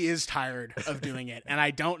think he is tired of doing it, and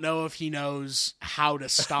I don't know if he knows how to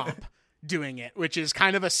stop doing it, which is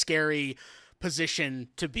kind of a scary position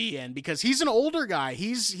to be in, because he's an older guy.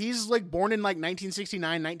 He's like born in like 1969,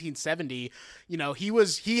 1970. You know,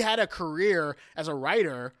 he had a career as a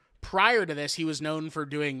writer. Prior to this, he was known for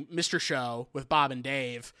doing Mr. Show with Bob and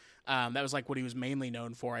Dave. That was like what he was mainly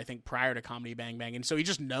known for, I think, prior to Comedy Bang Bang. And so he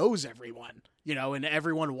just knows everyone, you know, and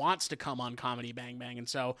everyone wants to come on Comedy Bang Bang. And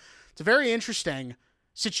so it's a very interesting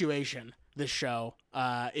situation, this show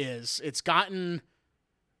is. It's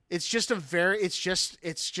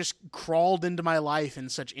just crawled into my life in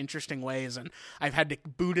such interesting ways, and I've had to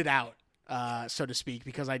boot it out, so to speak,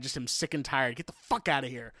 because I just am sick and tired. Get the fuck out of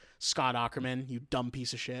here, Scott Aukerman, you dumb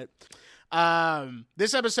piece of shit.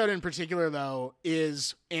 This episode in particular, though,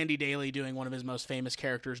 is Andy Daly doing one of his most famous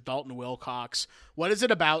characters, Dalton Wilcox. What is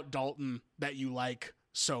it about Dalton that you like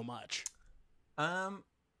so much?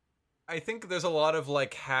 I think there's a lot of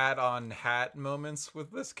like hat on hat moments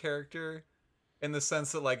with this character, in the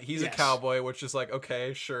sense that like he's a cowboy, which is like,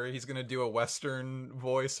 okay, sure, he's gonna do a Western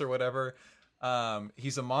voice or whatever.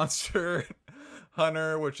 He's a monster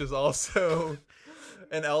hunter, which is also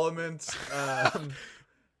an element.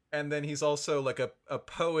 And then he's also like a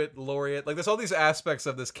poet laureate. Like there's all these aspects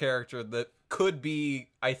of this character that could be,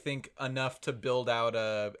 I think, enough to build out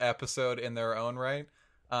a episode in their own right.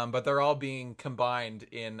 But they're all being combined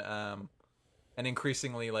in an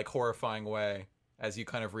increasingly like horrifying way as you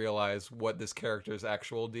kind of realize what this character's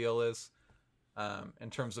actual deal is, in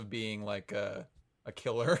terms of being like a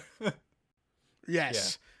killer.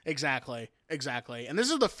 Yes, exactly. And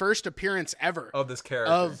this is the first appearance ever of this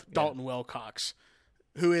character of Dalton Wilcox,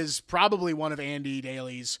 who is probably one of Andy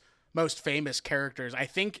Daly's most famous characters. I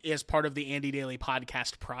think is part of the Andy Daly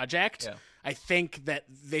podcast project. Yeah. I think that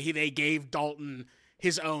they gave Dalton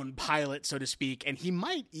his own pilot, so to speak, and he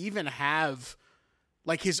might even have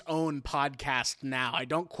like his own podcast now. I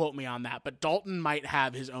don't quote me on that, but Dalton might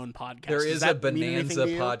have his own podcast. There is a mean anything Bonanza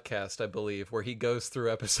to you? podcast, I believe, where he goes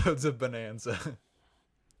through episodes of Bonanza.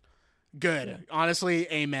 Good. Yeah.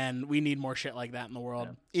 Honestly, amen. We need more shit like that in the world.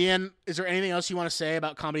 Yeah. Ian, is there anything else you want to say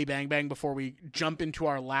about Comedy Bang Bang before we jump into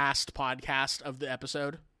our last podcast of the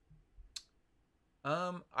episode?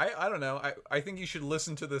 I don't know. I think you should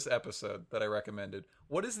listen to this episode that I recommended.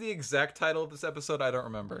 What is the exact title of this episode? I don't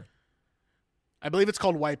remember. I believe it's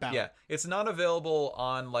called Wipeout. Yeah. It's not available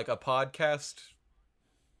on like a podcast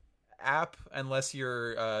app unless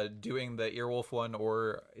you're doing the Earwolf one,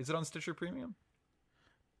 or is it on Stitcher Premium?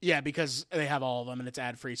 Yeah, because they have all of them and it's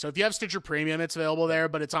ad-free. So if you have Stitcher Premium, it's available there,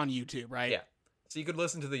 but it's on YouTube, right? Yeah. So you could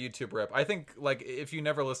listen to the YouTube rip. I think, like, if you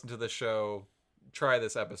never listened to the show, try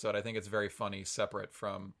this episode. I think it's very funny, separate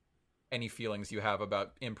from any feelings you have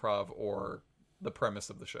about improv or the premise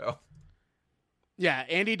of the show. Yeah,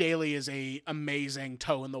 Andy Daly is a amazing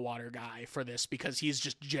toe-in-the-water guy for this because he's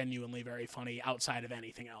just genuinely very funny outside of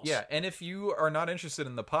anything else. Yeah, and if you are not interested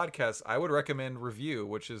in the podcast, I would recommend Review,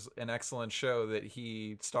 which is an excellent show that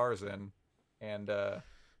he stars in, and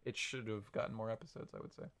it should have gotten more episodes, I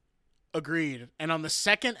would say. Agreed. And on the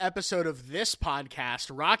second episode of this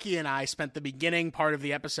podcast, Rocky and I spent the beginning part of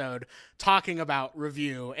the episode talking about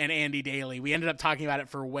Review and Andy Daly. We ended up talking about it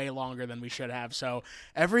for way longer than we should have. So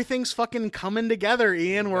everything's fucking coming together,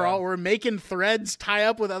 Ian. We're making threads tie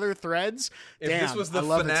up with other threads. If Damn, this was the I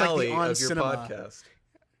love it. It's like finale the On of your Cinema.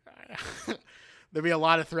 podcast. There'd be a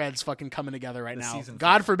lot of threads fucking coming together right The now. season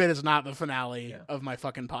God forbid it's not the finale of my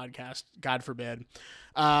fucking podcast. God forbid.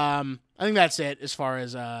 I think that's it as far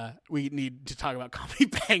as we need to talk about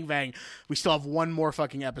Comedy Bang Bang. We still have one more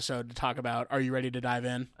fucking episode to talk about. Are you ready to dive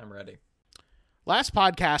in? I'm ready. Last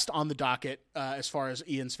podcast on the docket, as far as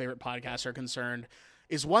Ian's favorite podcasts are concerned,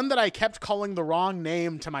 is one that I kept calling the wrong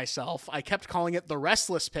name to myself. I kept calling it The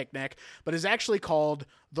Restless Picnic, but is actually called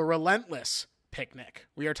The Relentless Picnic.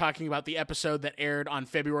 We are talking about the episode that aired on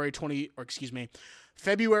February 14th,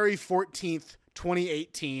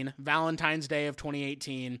 2018, Valentine's Day of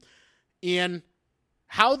 2018. Ian,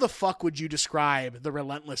 how the fuck would you describe The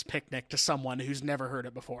Relentless Picnic to someone who's never heard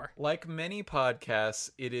it before? Like many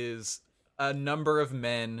podcasts, it is a number of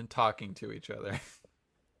men talking to each other.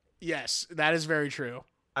 Yes, that is very true.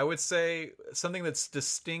 I would say something that's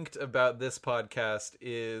distinct about this podcast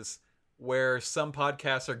is where some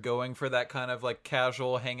podcasts are going for that kind of like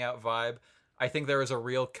casual hangout vibe. I think there is a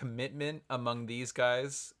real commitment among these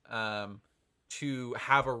guys to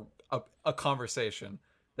have a conversation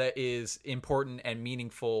that is important and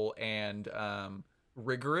meaningful and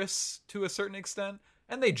rigorous to a certain extent.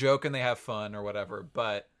 And they joke and they have fun or whatever,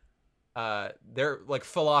 but their like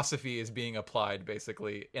philosophy is being applied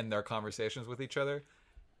basically in their conversations with each other.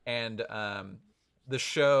 And the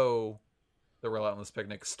show, The Relentless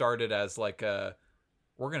Picnic, started as like we're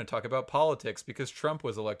going to talk about politics because Trump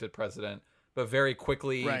was elected president, but very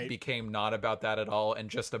quickly became not about that at all and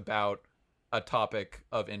just about a topic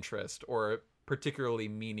of interest or a particularly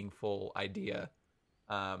meaningful idea.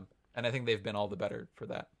 And I think they've been all the better for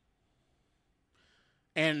that.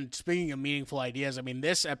 And speaking of meaningful ideas, I mean,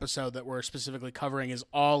 this episode that we're specifically covering is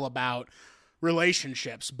all about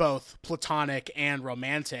relationships, both platonic and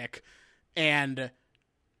romantic. And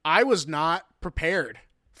I was not prepared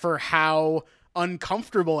for how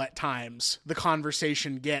uncomfortable at times the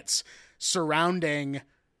conversation gets surrounding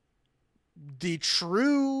the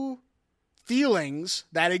true feelings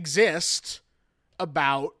that exist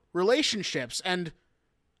about relationships. And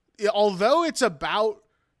although it's about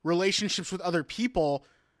relationships with other people,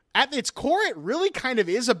 at its core, it really kind of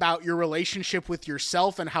is about your relationship with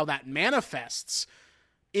yourself and how that manifests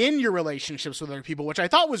in your relationships with other people, which I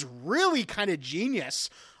thought was really kind of genius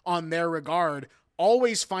on their regard,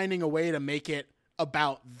 always finding a way to make it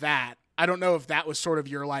about that. I don't know if that was sort of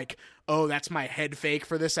your like, oh, that's my head fake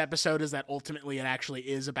for this episode, is that ultimately it actually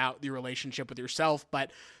is about the relationship with yourself.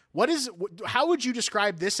 But How would you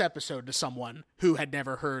describe this episode to someone who had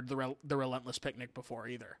never heard the Relentless Picnic before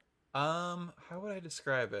either? How would I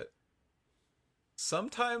describe it?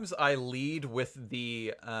 Sometimes I lead with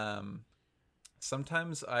the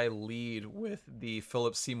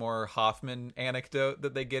Philip Seymour Hoffman anecdote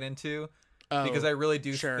that they get into, because I really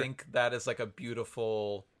do think that is like a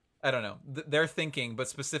beautiful, I don't know, they're thinking, but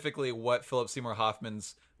specifically what Philip Seymour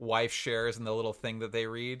Hoffman's wife shares in the little thing that they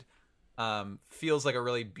read, feels like a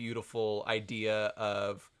really beautiful idea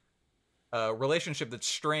of a relationship that's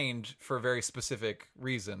strained for very specific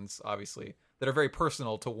reasons, obviously, that are very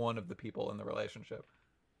personal to one of the people in the relationship.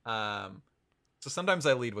 So sometimes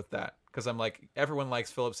I lead with that because I'm like, everyone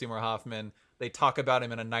likes Philip Seymour Hoffman. They talk about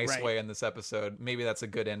him in a nice way in this episode. Maybe that's a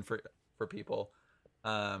good end for people.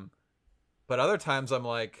 But other times I'm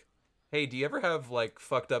like, hey, do you ever have like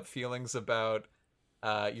fucked up feelings about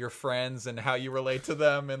your friends and how you relate to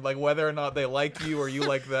them and like whether or not they like you or you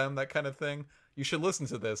like them, that kind of thing? You should listen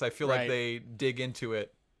to this. I feel like they dig into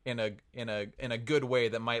it in a good way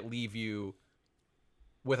that might leave you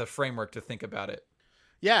with a framework to think about it.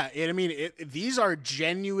 Yeah, these are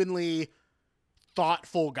genuinely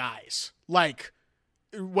thoughtful guys. Like,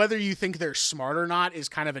 whether you think they're smart or not is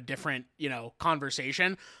kind of a different,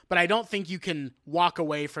 conversation. But I don't think you can walk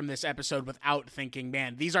away from this episode without thinking,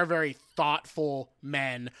 man, these are very thoughtful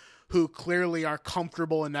men who clearly are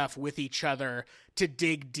comfortable enough with each other to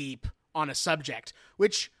dig deep on a subject,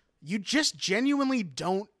 which you just genuinely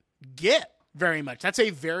don't get very much. That's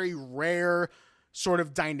a very rare sort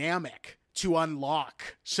of dynamic to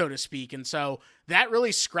unlock, so to speak. And so that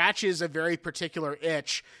really scratches a very particular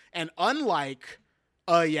itch. And unlike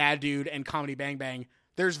Yeah Dude and Comedy Bang Bang,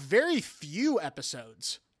 there's very few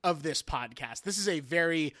episodes of this podcast. This is a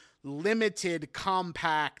very limited,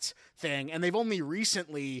 compact thing. And they've only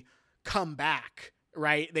recently come back,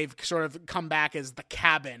 right? They've sort of come back as The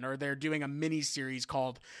Cabin, or they're doing a mini series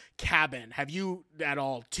called Cabin. Have you at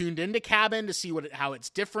all tuned into Cabin to see how it's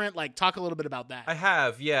different? Like, talk a little bit about that. I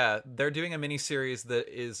have, yeah. They're doing a mini series that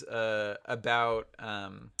is about,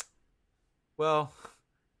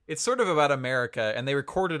 it's sort of about America, and they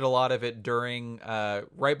recorded a lot of it during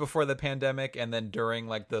right before the pandemic, and then during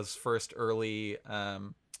like those first early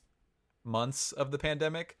months of the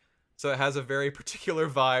pandemic. So it has a very particular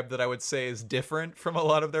vibe that I would say is different from a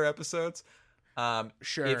lot of their episodes.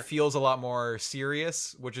 Sure. It feels a lot more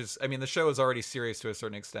serious, which is, the show is already serious to a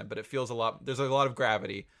certain extent, but it feels there's a lot of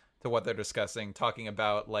gravity to what they're discussing, talking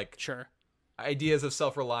about like ideas of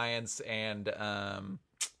self-reliance and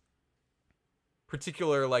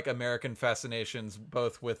particular like American fascinations,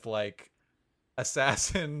 both with like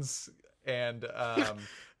assassins and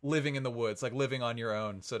living in the woods, like living on your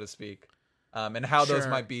own, so to speak. And how those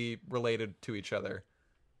might be related to each other.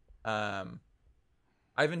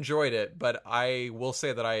 I've enjoyed it, but I will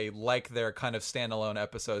say that I like their kind of standalone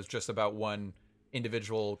episodes just about one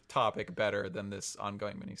individual topic better than this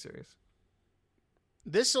ongoing miniseries.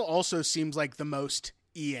 This also seems like the most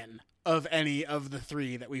Ian of any of the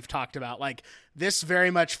three that we've talked about. Like, this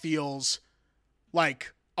very much feels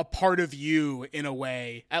like a part of you in a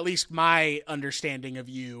way, at least my understanding of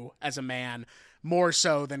you as a man, more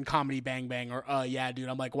so than Comedy Bang Bang or Yeah Dude.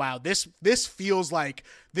 I'm like, wow, this feels like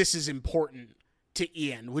this is important to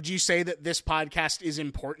Ian. Would you say that this podcast is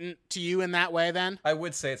important to you in that way then? I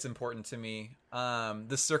would say it's important to me.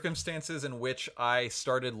 The circumstances in which I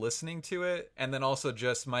started listening to it, and then also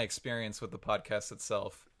just my experience with the podcast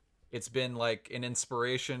itself. It's been like an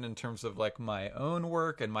inspiration in terms of like my own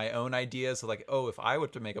work and my own ideas of like, oh, if I were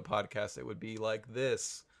to make a podcast, it would be like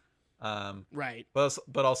this. Right.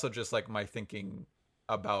 But also just like my thinking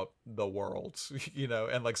about the world,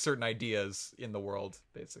 and like certain ideas in the world,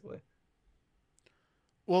 basically.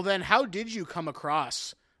 Well, then how did you come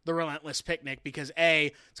across the Relentless Picnic? Because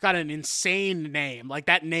it's got an insane name. Like,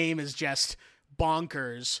 that name is just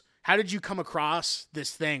bonkers. How did you come across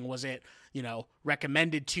this thing? Was it,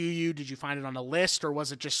 recommended to you? Did you find it on a list, or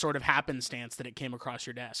was it just sort of happenstance that it came across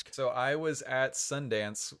your desk? So I was at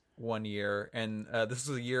Sundance one year, and this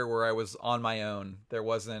was a year where I was on my own. There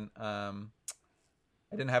wasn't, I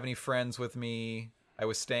didn't have any friends with me. I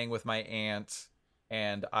was staying with my aunt,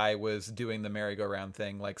 and I was doing the merry-go-round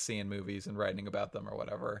thing, like seeing movies and writing about them or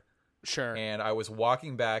whatever. Sure. And I was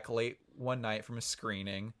walking back late one night from a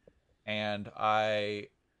screening, and I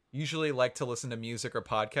usually like to listen to music or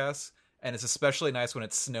podcasts, and it's especially nice when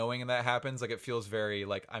it's snowing and that happens. Like, it feels very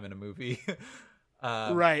like I'm in a movie.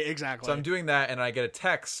 Right, exactly. So I'm doing that, and I get a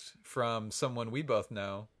text from someone we both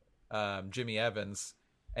know, Jimmy Evans,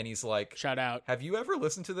 and he's like, shout out, have you ever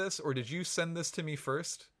listened to this, or did you send this to me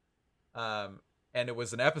first? And it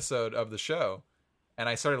was an episode of the show, and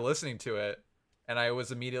I started listening to it, And I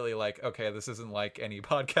was immediately like, okay, this isn't like any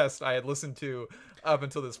podcast I had listened to up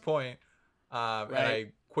until this point. And I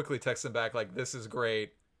quickly texted him back like, this is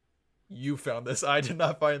great. You found this. I did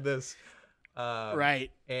not find this. Right.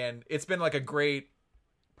 And it's been like a great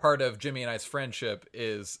part of Jimmy and I's friendship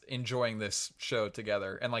is enjoying this show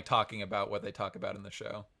together and like talking about what they talk about in the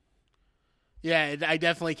show. Yeah, I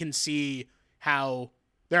definitely can see how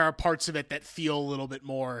there are parts of it that feel a little bit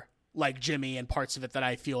more like Jimmy and parts of it that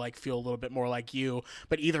I feel a little bit more like you.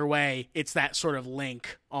 But either way, it's that sort of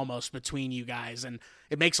link almost between you guys. And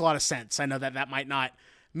it makes a lot of sense. I know that might not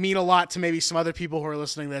mean a lot to maybe some other people who are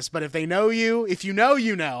listening to this, but if they know you, if you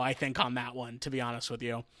know, I think on that one, to be honest with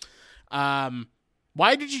you.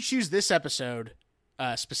 Why did you choose this episode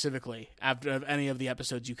specifically after any of the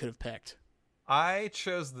episodes you could have picked? I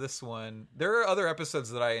chose this one. There are other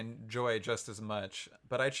episodes that I enjoy just as much,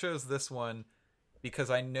 but I chose this one because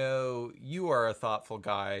I know you are a thoughtful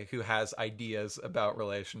guy who has ideas about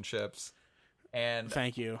relationships. And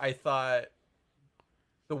thank you. I thought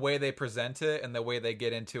the way they present it and the way they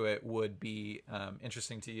get into it would be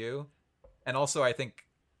interesting to you. And also, I think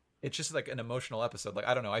it's just like an emotional episode. Like,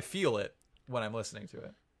 I don't know. I feel it when I'm listening to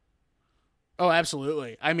it. Oh,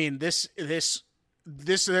 absolutely. I mean, this,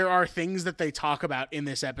 there are things that they talk about in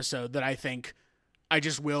this episode that I think I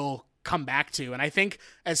just will come back to. And I think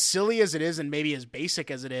as silly as it is and maybe as basic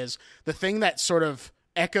as it is, the thing that sort of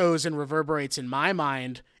echoes and reverberates in my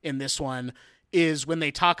mind in this one is when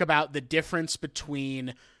they talk about the difference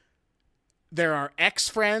between there are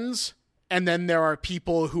ex-friends and then there are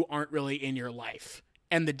people who aren't really in your life.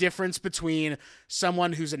 And the difference between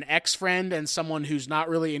someone who's an ex-friend and someone who's not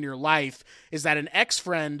really in your life is that an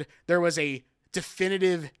ex-friend, there was a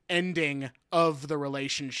definitive ending of the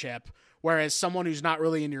relationship, whereas someone who's not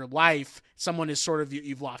really in your life, someone is sort of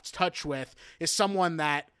you've lost touch with, is someone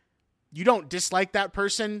that you don't dislike that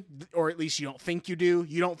person, or at least you don't think you do.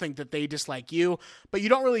 You don't think that they dislike you, but you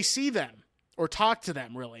don't really see them or talk to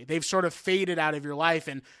them, really. They've sort of faded out of your life,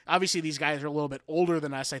 and obviously these guys are a little bit older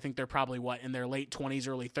than us. I think they're probably, in their late 20s,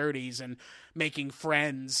 early 30s, and making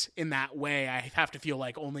friends in that way, I have to feel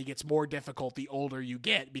like only gets more difficult the older you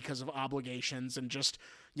get because of obligations and just,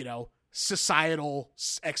 societal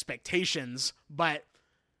expectations. But,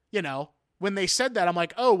 when they said that, I'm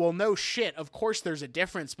like, oh, well, no shit. Of course there's a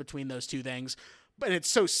difference between those two things, but it's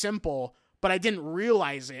so simple, but I didn't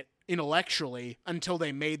realize it intellectually until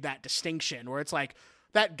they made that distinction where it's like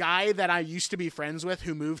that guy that I used to be friends with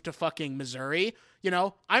who moved to fucking Missouri,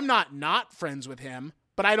 I'm not friends with him,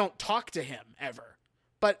 but I don't talk to him ever.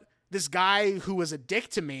 But this guy who was a dick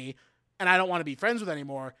to me and I don't want to be friends with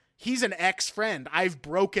anymore, he's an ex-friend. I've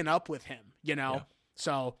broken up with him, Yeah.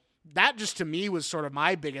 So that just to me was sort of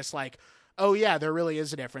my biggest oh yeah, there really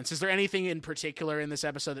is a difference. Is there anything in particular in this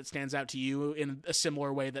episode that stands out to you in a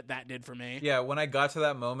similar way that did for me? Yeah, when I got to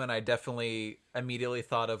that moment, I definitely immediately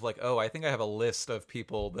thought of I think I have a list of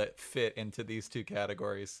people that fit into these two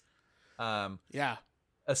categories. Yeah.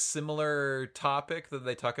 A similar topic that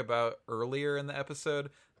they talk about earlier in the episode,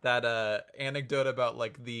 that anecdote about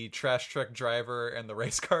the trash truck driver and the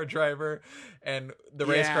race car driver, and the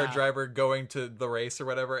race car driver going to the race or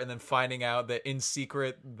whatever, and then finding out that in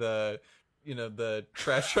secret the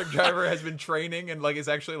trash truck driver has been training and is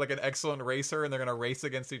actually an excellent racer, and they're gonna race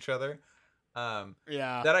against each other.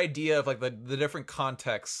 That idea of the different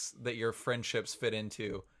contexts that your friendships fit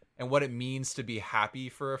into and what it means to be happy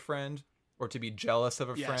for a friend or to be jealous of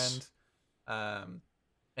a friend,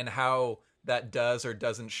 and how that does or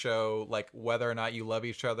doesn't show whether or not you love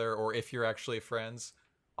each other or if you're actually friends.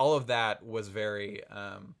 All of that was very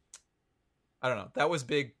I don't know, that was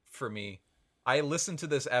big for me. I listened to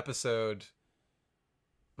this episode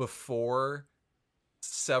before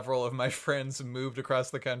several of my friends moved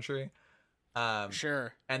across the country.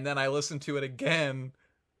 Sure. And then I listened to it again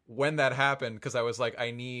when that happened, because I was like,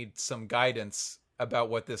 I need some guidance about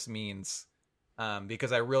what this means.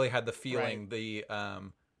 Because I really had the feeling the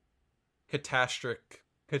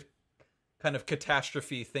kind of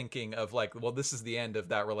catastrophe thinking of well, this is the end of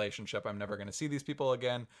that relationship. I'm never going to see these people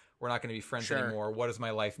again. We're not going to be friends anymore. What does my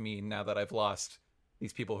life mean now that I've lost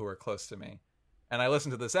these people who are close to me? And I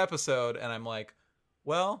listened to this episode and I'm like,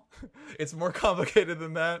 well, it's more complicated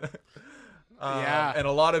than that. And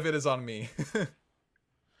a lot of it is on me.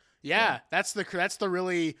 That's the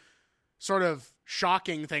really sort of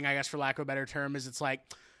shocking thing, I guess, for lack of a better term, is it's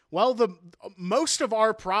well, the most of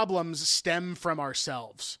our problems stem from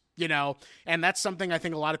ourselves, and that's something I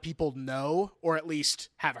think a lot of people know, or at least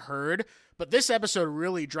have heard, but this episode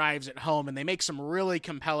really drives it home, and they make some really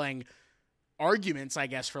compelling arguments, I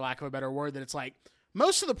guess, for lack of a better word, that it's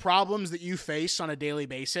most of the problems that you face on a daily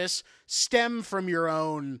basis stem from your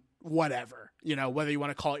own whatever, whether you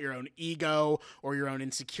want to call it your own ego or your own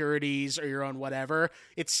insecurities or your own whatever,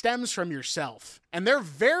 it stems from yourself. And they're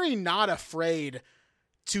very not afraid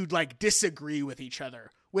to like disagree with each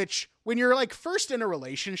other, which when you're like first in a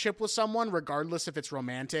relationship with someone, regardless if it's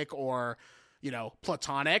romantic or,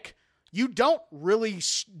 platonic, you don't really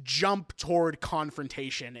jump toward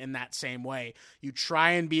confrontation in that same way. You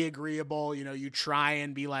try and be agreeable, you try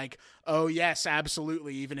and be like, oh yes,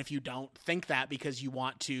 absolutely. Even if you don't think that, because you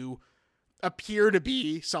want to appear to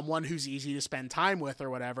be someone who's easy to spend time with or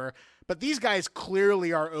whatever. But these guys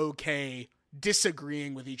clearly are okay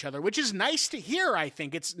disagreeing with each other, which is nice to hear. I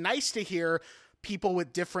think it's nice to hear people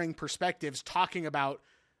with differing perspectives talking about,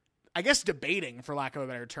 I guess, debating, for lack of a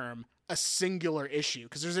better term, a singular issue,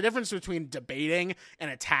 because there's a difference between debating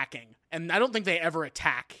and attacking, and I don't think they ever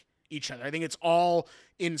attack each other. I think it's all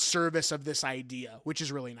in service of this idea, which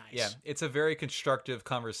is really nice. Yeah, it's a very constructive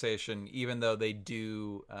conversation, even though they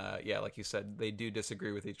do, like you said, they do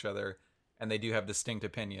disagree with each other, and they do have distinct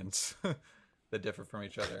opinions that differ from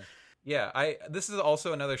each other. Yeah, this is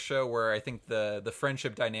also another show where I think the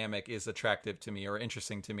friendship dynamic is attractive to me or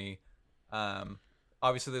interesting to me.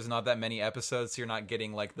 Obviously, there's not that many episodes, so you're not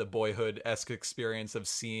getting like the Boyhood-esque experience of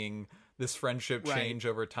seeing this friendship change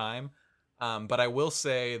over time. But I will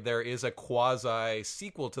say there is a quasi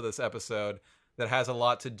sequel to this episode that has a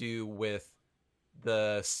lot to do with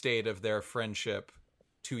the state of their friendship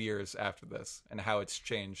 2 years after this and how it's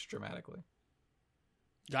changed dramatically.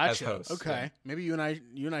 Gotcha. Hosts, okay. yeah. Maybe you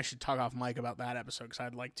and I should talk off mic about that episode, because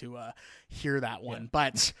I'd like to hear that one. Yeah.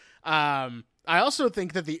 But I also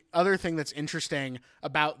think that the other thing that's interesting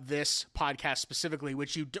about this podcast specifically,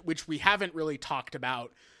 which we haven't really talked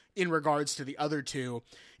about in regards to the other two,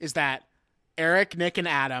 is that Eric, Nick, and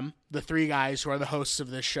Adam, the three guys who are the hosts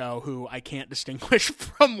of this show, who I can't distinguish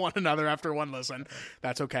from one another after one listen.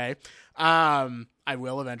 That's okay. I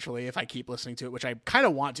will eventually if I keep listening to it, which I kind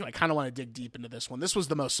of want to. I kind of want to dig deep into this one. This was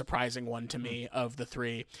the most surprising one to me of the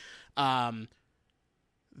three. I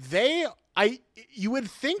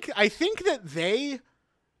think that they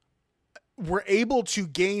were able to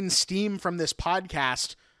gain steam from this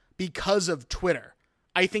podcast because of Twitter.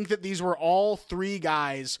 I think that these were all three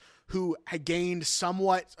guys who had gained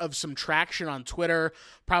somewhat of some traction on Twitter,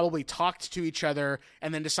 probably talked to each other,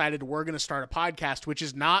 and then decided we're going to start a podcast, which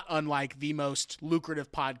is not unlike the most lucrative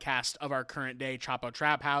podcast of our current day, Chapo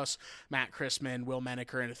Trap House. Matt Chrisman, Will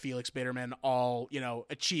Menaker, and Felix Bitterman all,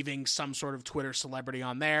 achieving some sort of Twitter celebrity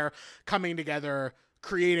on there, coming together,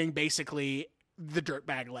 creating basically the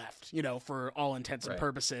Dirtbag Left, for all intents and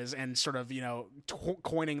purposes, and sort of,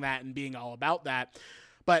 coining that and being all about that.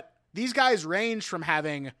 But these guys range from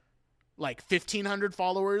having like 1,500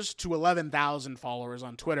 followers to 11,000 followers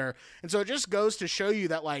on Twitter. And so it just goes to show you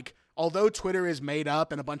that, like, although Twitter is made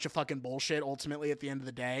up and a bunch of fucking bullshit ultimately at the end of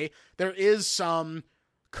the day, there is some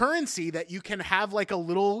currency that you can have like a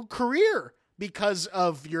little career because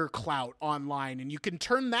of your clout online, and you can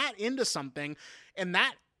turn that into something. And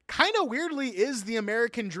that kind of weirdly is the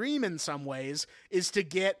American dream in some ways, is to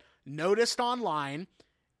get noticed online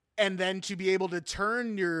and then to be able to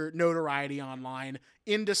turn your notoriety online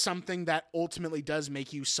into something that ultimately does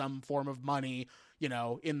make you some form of money, in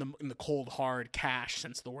the cold hard cash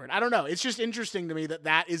sense of the word. I don't know. It's just interesting to me that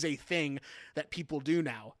that is a thing that people do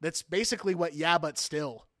now. That's basically what Yeah But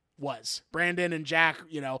Still was. Brandon and Jack,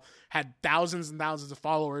 had thousands and thousands of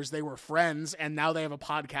followers. They were friends, and now they have a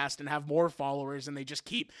podcast and have more followers, and they just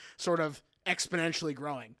keep sort of exponentially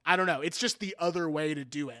growing. I don't know. It's just the other way to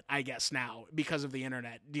do it, I guess, now because of the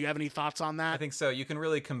internet. Do you have any thoughts on that? I think so. You can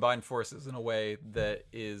really combine forces in a way that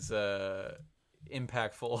is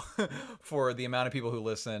impactful for the amount of people who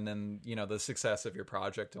listen and, the success of your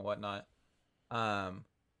project and whatnot. I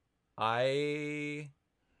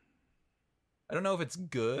don't know if it's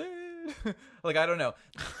good. Like, I don't know.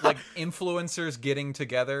 Like, influencers getting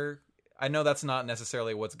together. I know that's not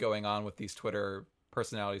necessarily what's going on with these Twitter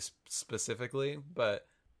personalities specifically, but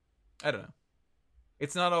I don't know.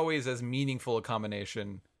 It's not always as meaningful a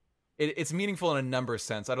combination. It's meaningful in a number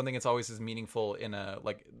sense. I don't think it's always as meaningful in a,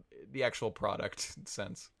 like, the actual product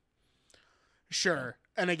sense. Sure.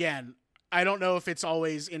 And again, I don't know if it's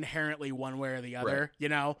always inherently one way or the other,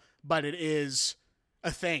 but it is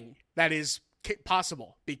a thing that is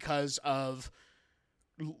possible because of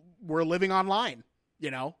we're living online.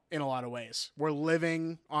 in a lot of ways. We're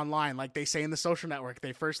living online. Like they say in The Social Network,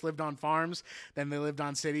 they first lived on farms, then they lived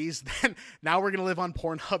on cities, then now we're going to live on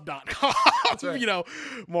Pornhub.com, right.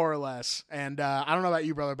 More or less. And I don't know about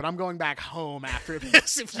you, brother, but I'm going back home after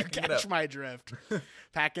this, if you catch my drift.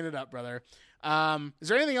 Packing it up, brother. Is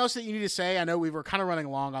there anything else that you need to say? I know we were kind of running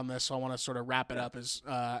long on this, so I want to sort of wrap it up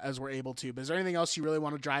as we're able to. But is there anything else you really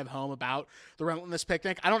want to drive home about the Relentless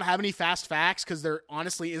Picnic? I don't have any fast facts because there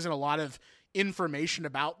honestly isn't a lot of information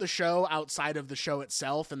about the show outside of the show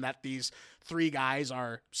itself, and that these three guys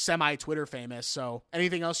are semi-Twitter famous. So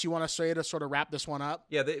anything else you want to say to sort of wrap this one up?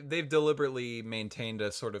 Yeah, they've deliberately maintained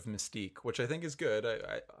a sort of mystique, which I think is good.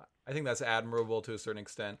 I think that's admirable to a certain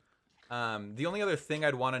extent. The only other thing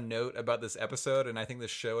I'd want to note about this episode, and I think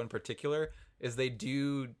this show in particular, is they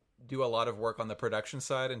do a lot of work on the production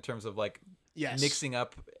side in terms of like mixing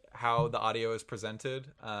up how the audio is presented.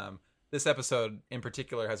 This episode in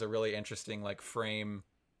particular has a really interesting like frame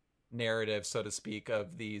narrative, so to speak,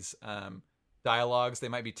 of these dialogues. They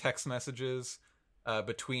might be text messages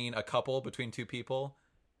between two people,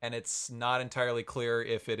 and it's not entirely clear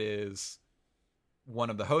if it is one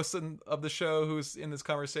of the hosts of the show who's in this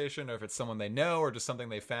conversation, or if it's someone they know, or just something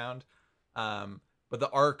they found. But the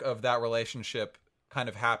arc of that relationship kind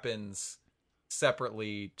of happens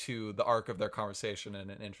separately to the arc of their conversation in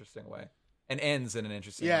an interesting way, and ends in an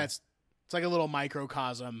interesting way. It's like a little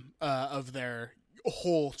microcosm of their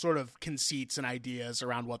whole sort of conceits and ideas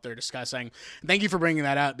around what they're discussing. And thank you for bringing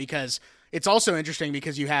that up, because it's also interesting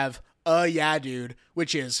because you have Yeah Dude,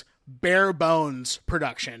 which is bare bones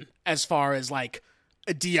production as far as like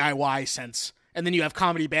a DIY sense. And then you have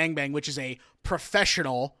Comedy Bang Bang, which is a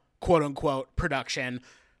professional, quote unquote, production,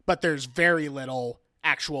 but there's very little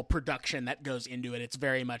actual production that goes into it. It's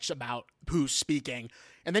very much about who's speaking.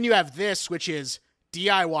 And then you have this, which is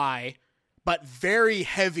DIY, but very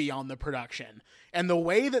heavy on the production. And the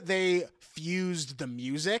way that they fused the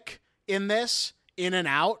music in this, in and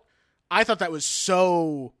out, I thought that was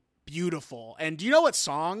so beautiful. And do you know what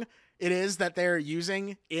song it is that they're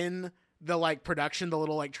using in the like production, the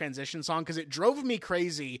little like transition song? Because it drove me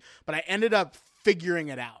crazy, but I ended up figuring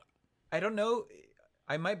it out. I don't know.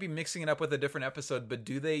 I might be mixing it up with a different episode, but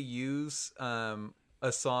do they use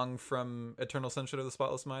a song from Eternal Sunshine of the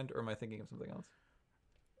Spotless Mind, or am I thinking of something else?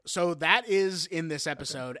 So that is in this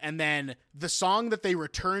episode. Okay. And then the song that they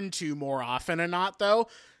return to more often than not, though,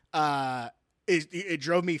 it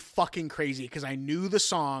drove me fucking crazy because I knew the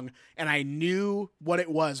song and I knew what it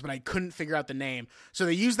was, but I couldn't figure out the name. So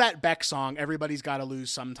they use that Beck song, Everybody's Gotta Lose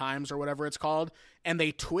Sometimes, or whatever it's called, and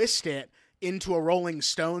they twist it into a Rolling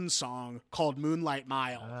Stones song called Moonlight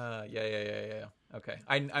Mile. Yeah. Okay.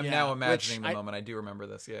 I'm now imagining the moment. I do remember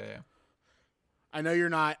this. Yeah. I know you're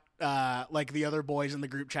not like the other boys in the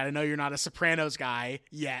group chat. I know you're not a Sopranos guy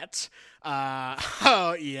yet.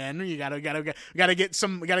 Ian, you gotta get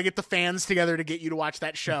the fans together to get you to watch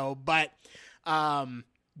that show. But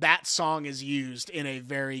that song is used in a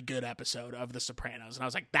very good episode of The Sopranos, and I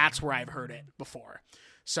was like, that's where I've heard it before.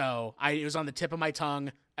 So it was on the tip of my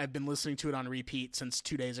tongue. I've been listening to it on repeat since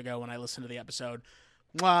 2 days ago when I listened to the episode.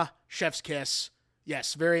 Mwah, chef's kiss.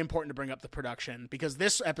 Yes, very important to bring up the production, because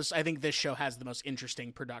this episode, I think this show has the most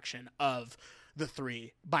interesting production of the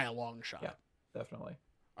three by a long shot. Yeah, definitely.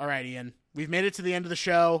 All right, Ian, we've made it to the end of the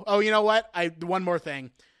show. Oh, you know what? One more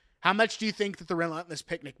thing. How much do you think that the Relentless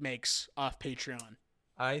Picnic makes off Patreon?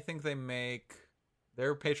 I think their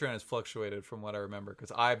Patreon has fluctuated from what I remember,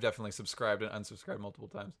 because I've definitely subscribed and unsubscribed multiple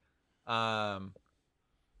times.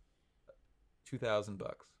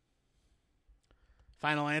 $2,000.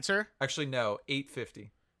 Final answer? Actually, no, $850.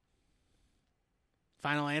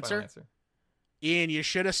 Final answer? Ian, you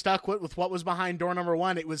should have stuck with what was behind door number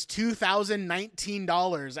one. It was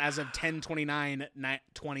 $2,019 as of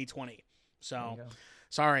 10/29/2020. So,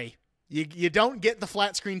 sorry. You don't get the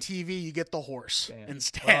flat screen TV, you get the horse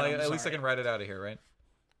instead. Well, at least I can ride it out of here, right?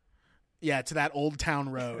 Yeah, to that Old Town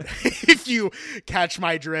Road. If you catch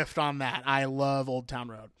my drift on that. I love Old Town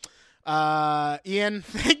Road. Ian,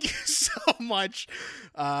 thank you so much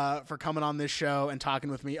for coming on this show and talking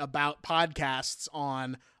with me about podcasts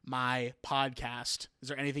on my podcast. Is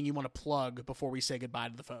there anything you want to plug before we say goodbye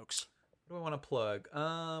to the folks? What do I want to plug?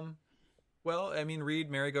 Well, I mean, read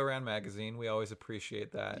Merry-Go-Round magazine. We always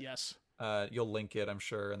appreciate that. Yes. You'll link it, I'm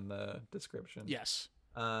sure, in the description. Yes.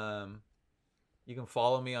 You can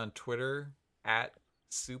follow me on Twitter at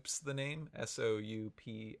Soups the name, SOUPSTHENAME.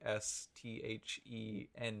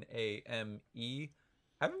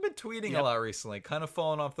 Haven't been tweeting a lot recently. Kind of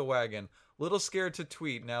fallen off the wagon. Little scared to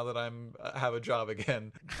tweet now that I'm have a job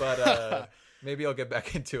again. But maybe I'll get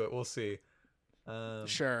back into it. We'll see.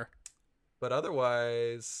 Sure. But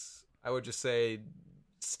otherwise, I would just say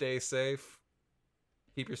Stay safe.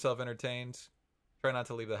 Keep yourself entertained. Try not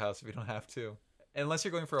to leave the house if you don't have to. Unless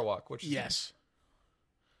you're going for a walk, which Yes.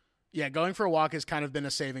 Yeah, going for a walk has kind of been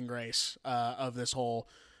a saving grace of this whole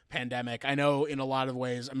pandemic. I know in a lot of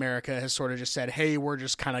ways America has sort of just said, hey, we're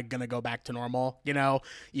just kind of going to go back to normal, you know,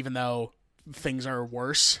 even though things are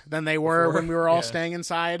worse than they were when we were all staying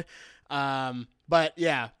inside. But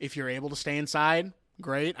yeah, if you're able to stay inside,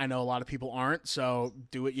 great. I know a lot of people aren't, so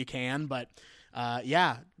do what you can. But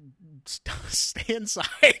yeah, stay inside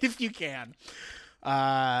if you can.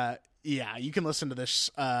 Yeah, you can listen to this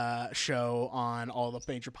show on all the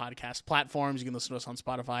major podcast platforms. You can listen to us on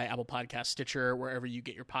Spotify, Apple Podcasts, Stitcher, wherever you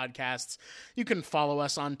get your podcasts. You can follow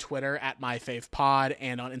us on Twitter at MyFavePod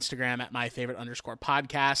and on Instagram at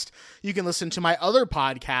MyFavorite_podcast. You can listen to my other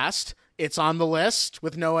podcast. It's on the list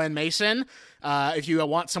with Noah and Mason. If you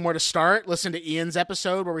want somewhere to start, listen to Ian's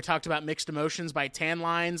episode where we talked about Mixed Emotions by Tan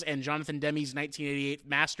Lines and Jonathan Demme's 1988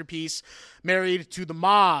 masterpiece, Married to the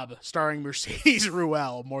Mob, starring Mercedes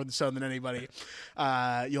Ruehl, more so than anybody.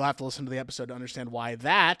 You'll have to listen to the episode to understand why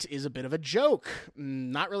that is a bit of a joke.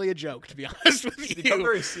 Not really a joke, to be honest with you. It got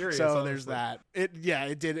very serious. So honestly. there's that. It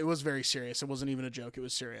did. It was very serious. It wasn't even a joke. It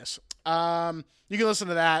was serious. You can listen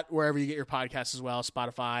to that wherever you get your podcasts as well.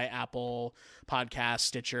 Spotify, Apple Podcasts,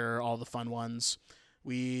 Stitcher, all the fun ones.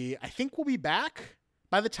 I think we'll be back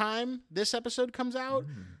by the time this episode comes out.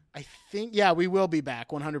 I think, yeah, we will be back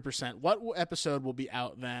 100%. What episode will be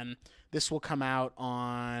out then? This will come out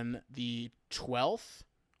on the 12th,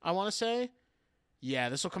 I want to say. Yeah,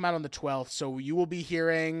 this will come out on the 12th. So you will be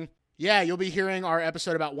hearing... Yeah, you'll be hearing our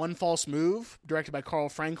episode about One False Move, directed by Carl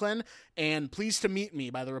Franklin, and Pleased to Meet Me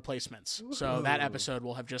by The Replacements. So that episode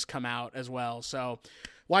will have just come out as well. So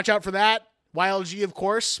watch out for that. YLG, of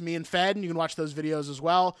course, me and Fed, and you can watch those videos as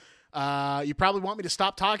well. You probably want me to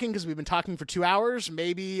stop talking because we've been talking for 2 hours.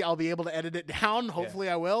 Maybe I'll be able to edit it down. Hopefully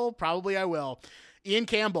I will. Probably I will. Ian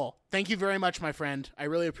Campbell, thank you very much, my friend. I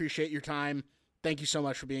really appreciate your time. Thank you so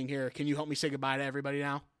much for being here. Can you help me say goodbye to everybody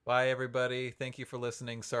now? Bye, everybody. Thank you for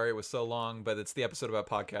listening. Sorry it was so long, but it's the episode about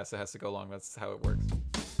podcasts. It has to go long. That's how it works.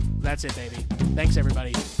 That's it, baby. Thanks,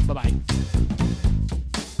 everybody. Bye-bye.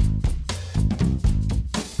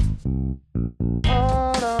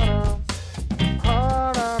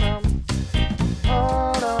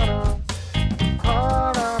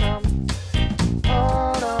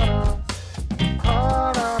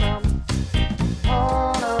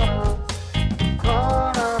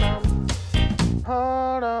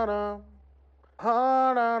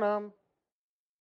 Ha-da-dum.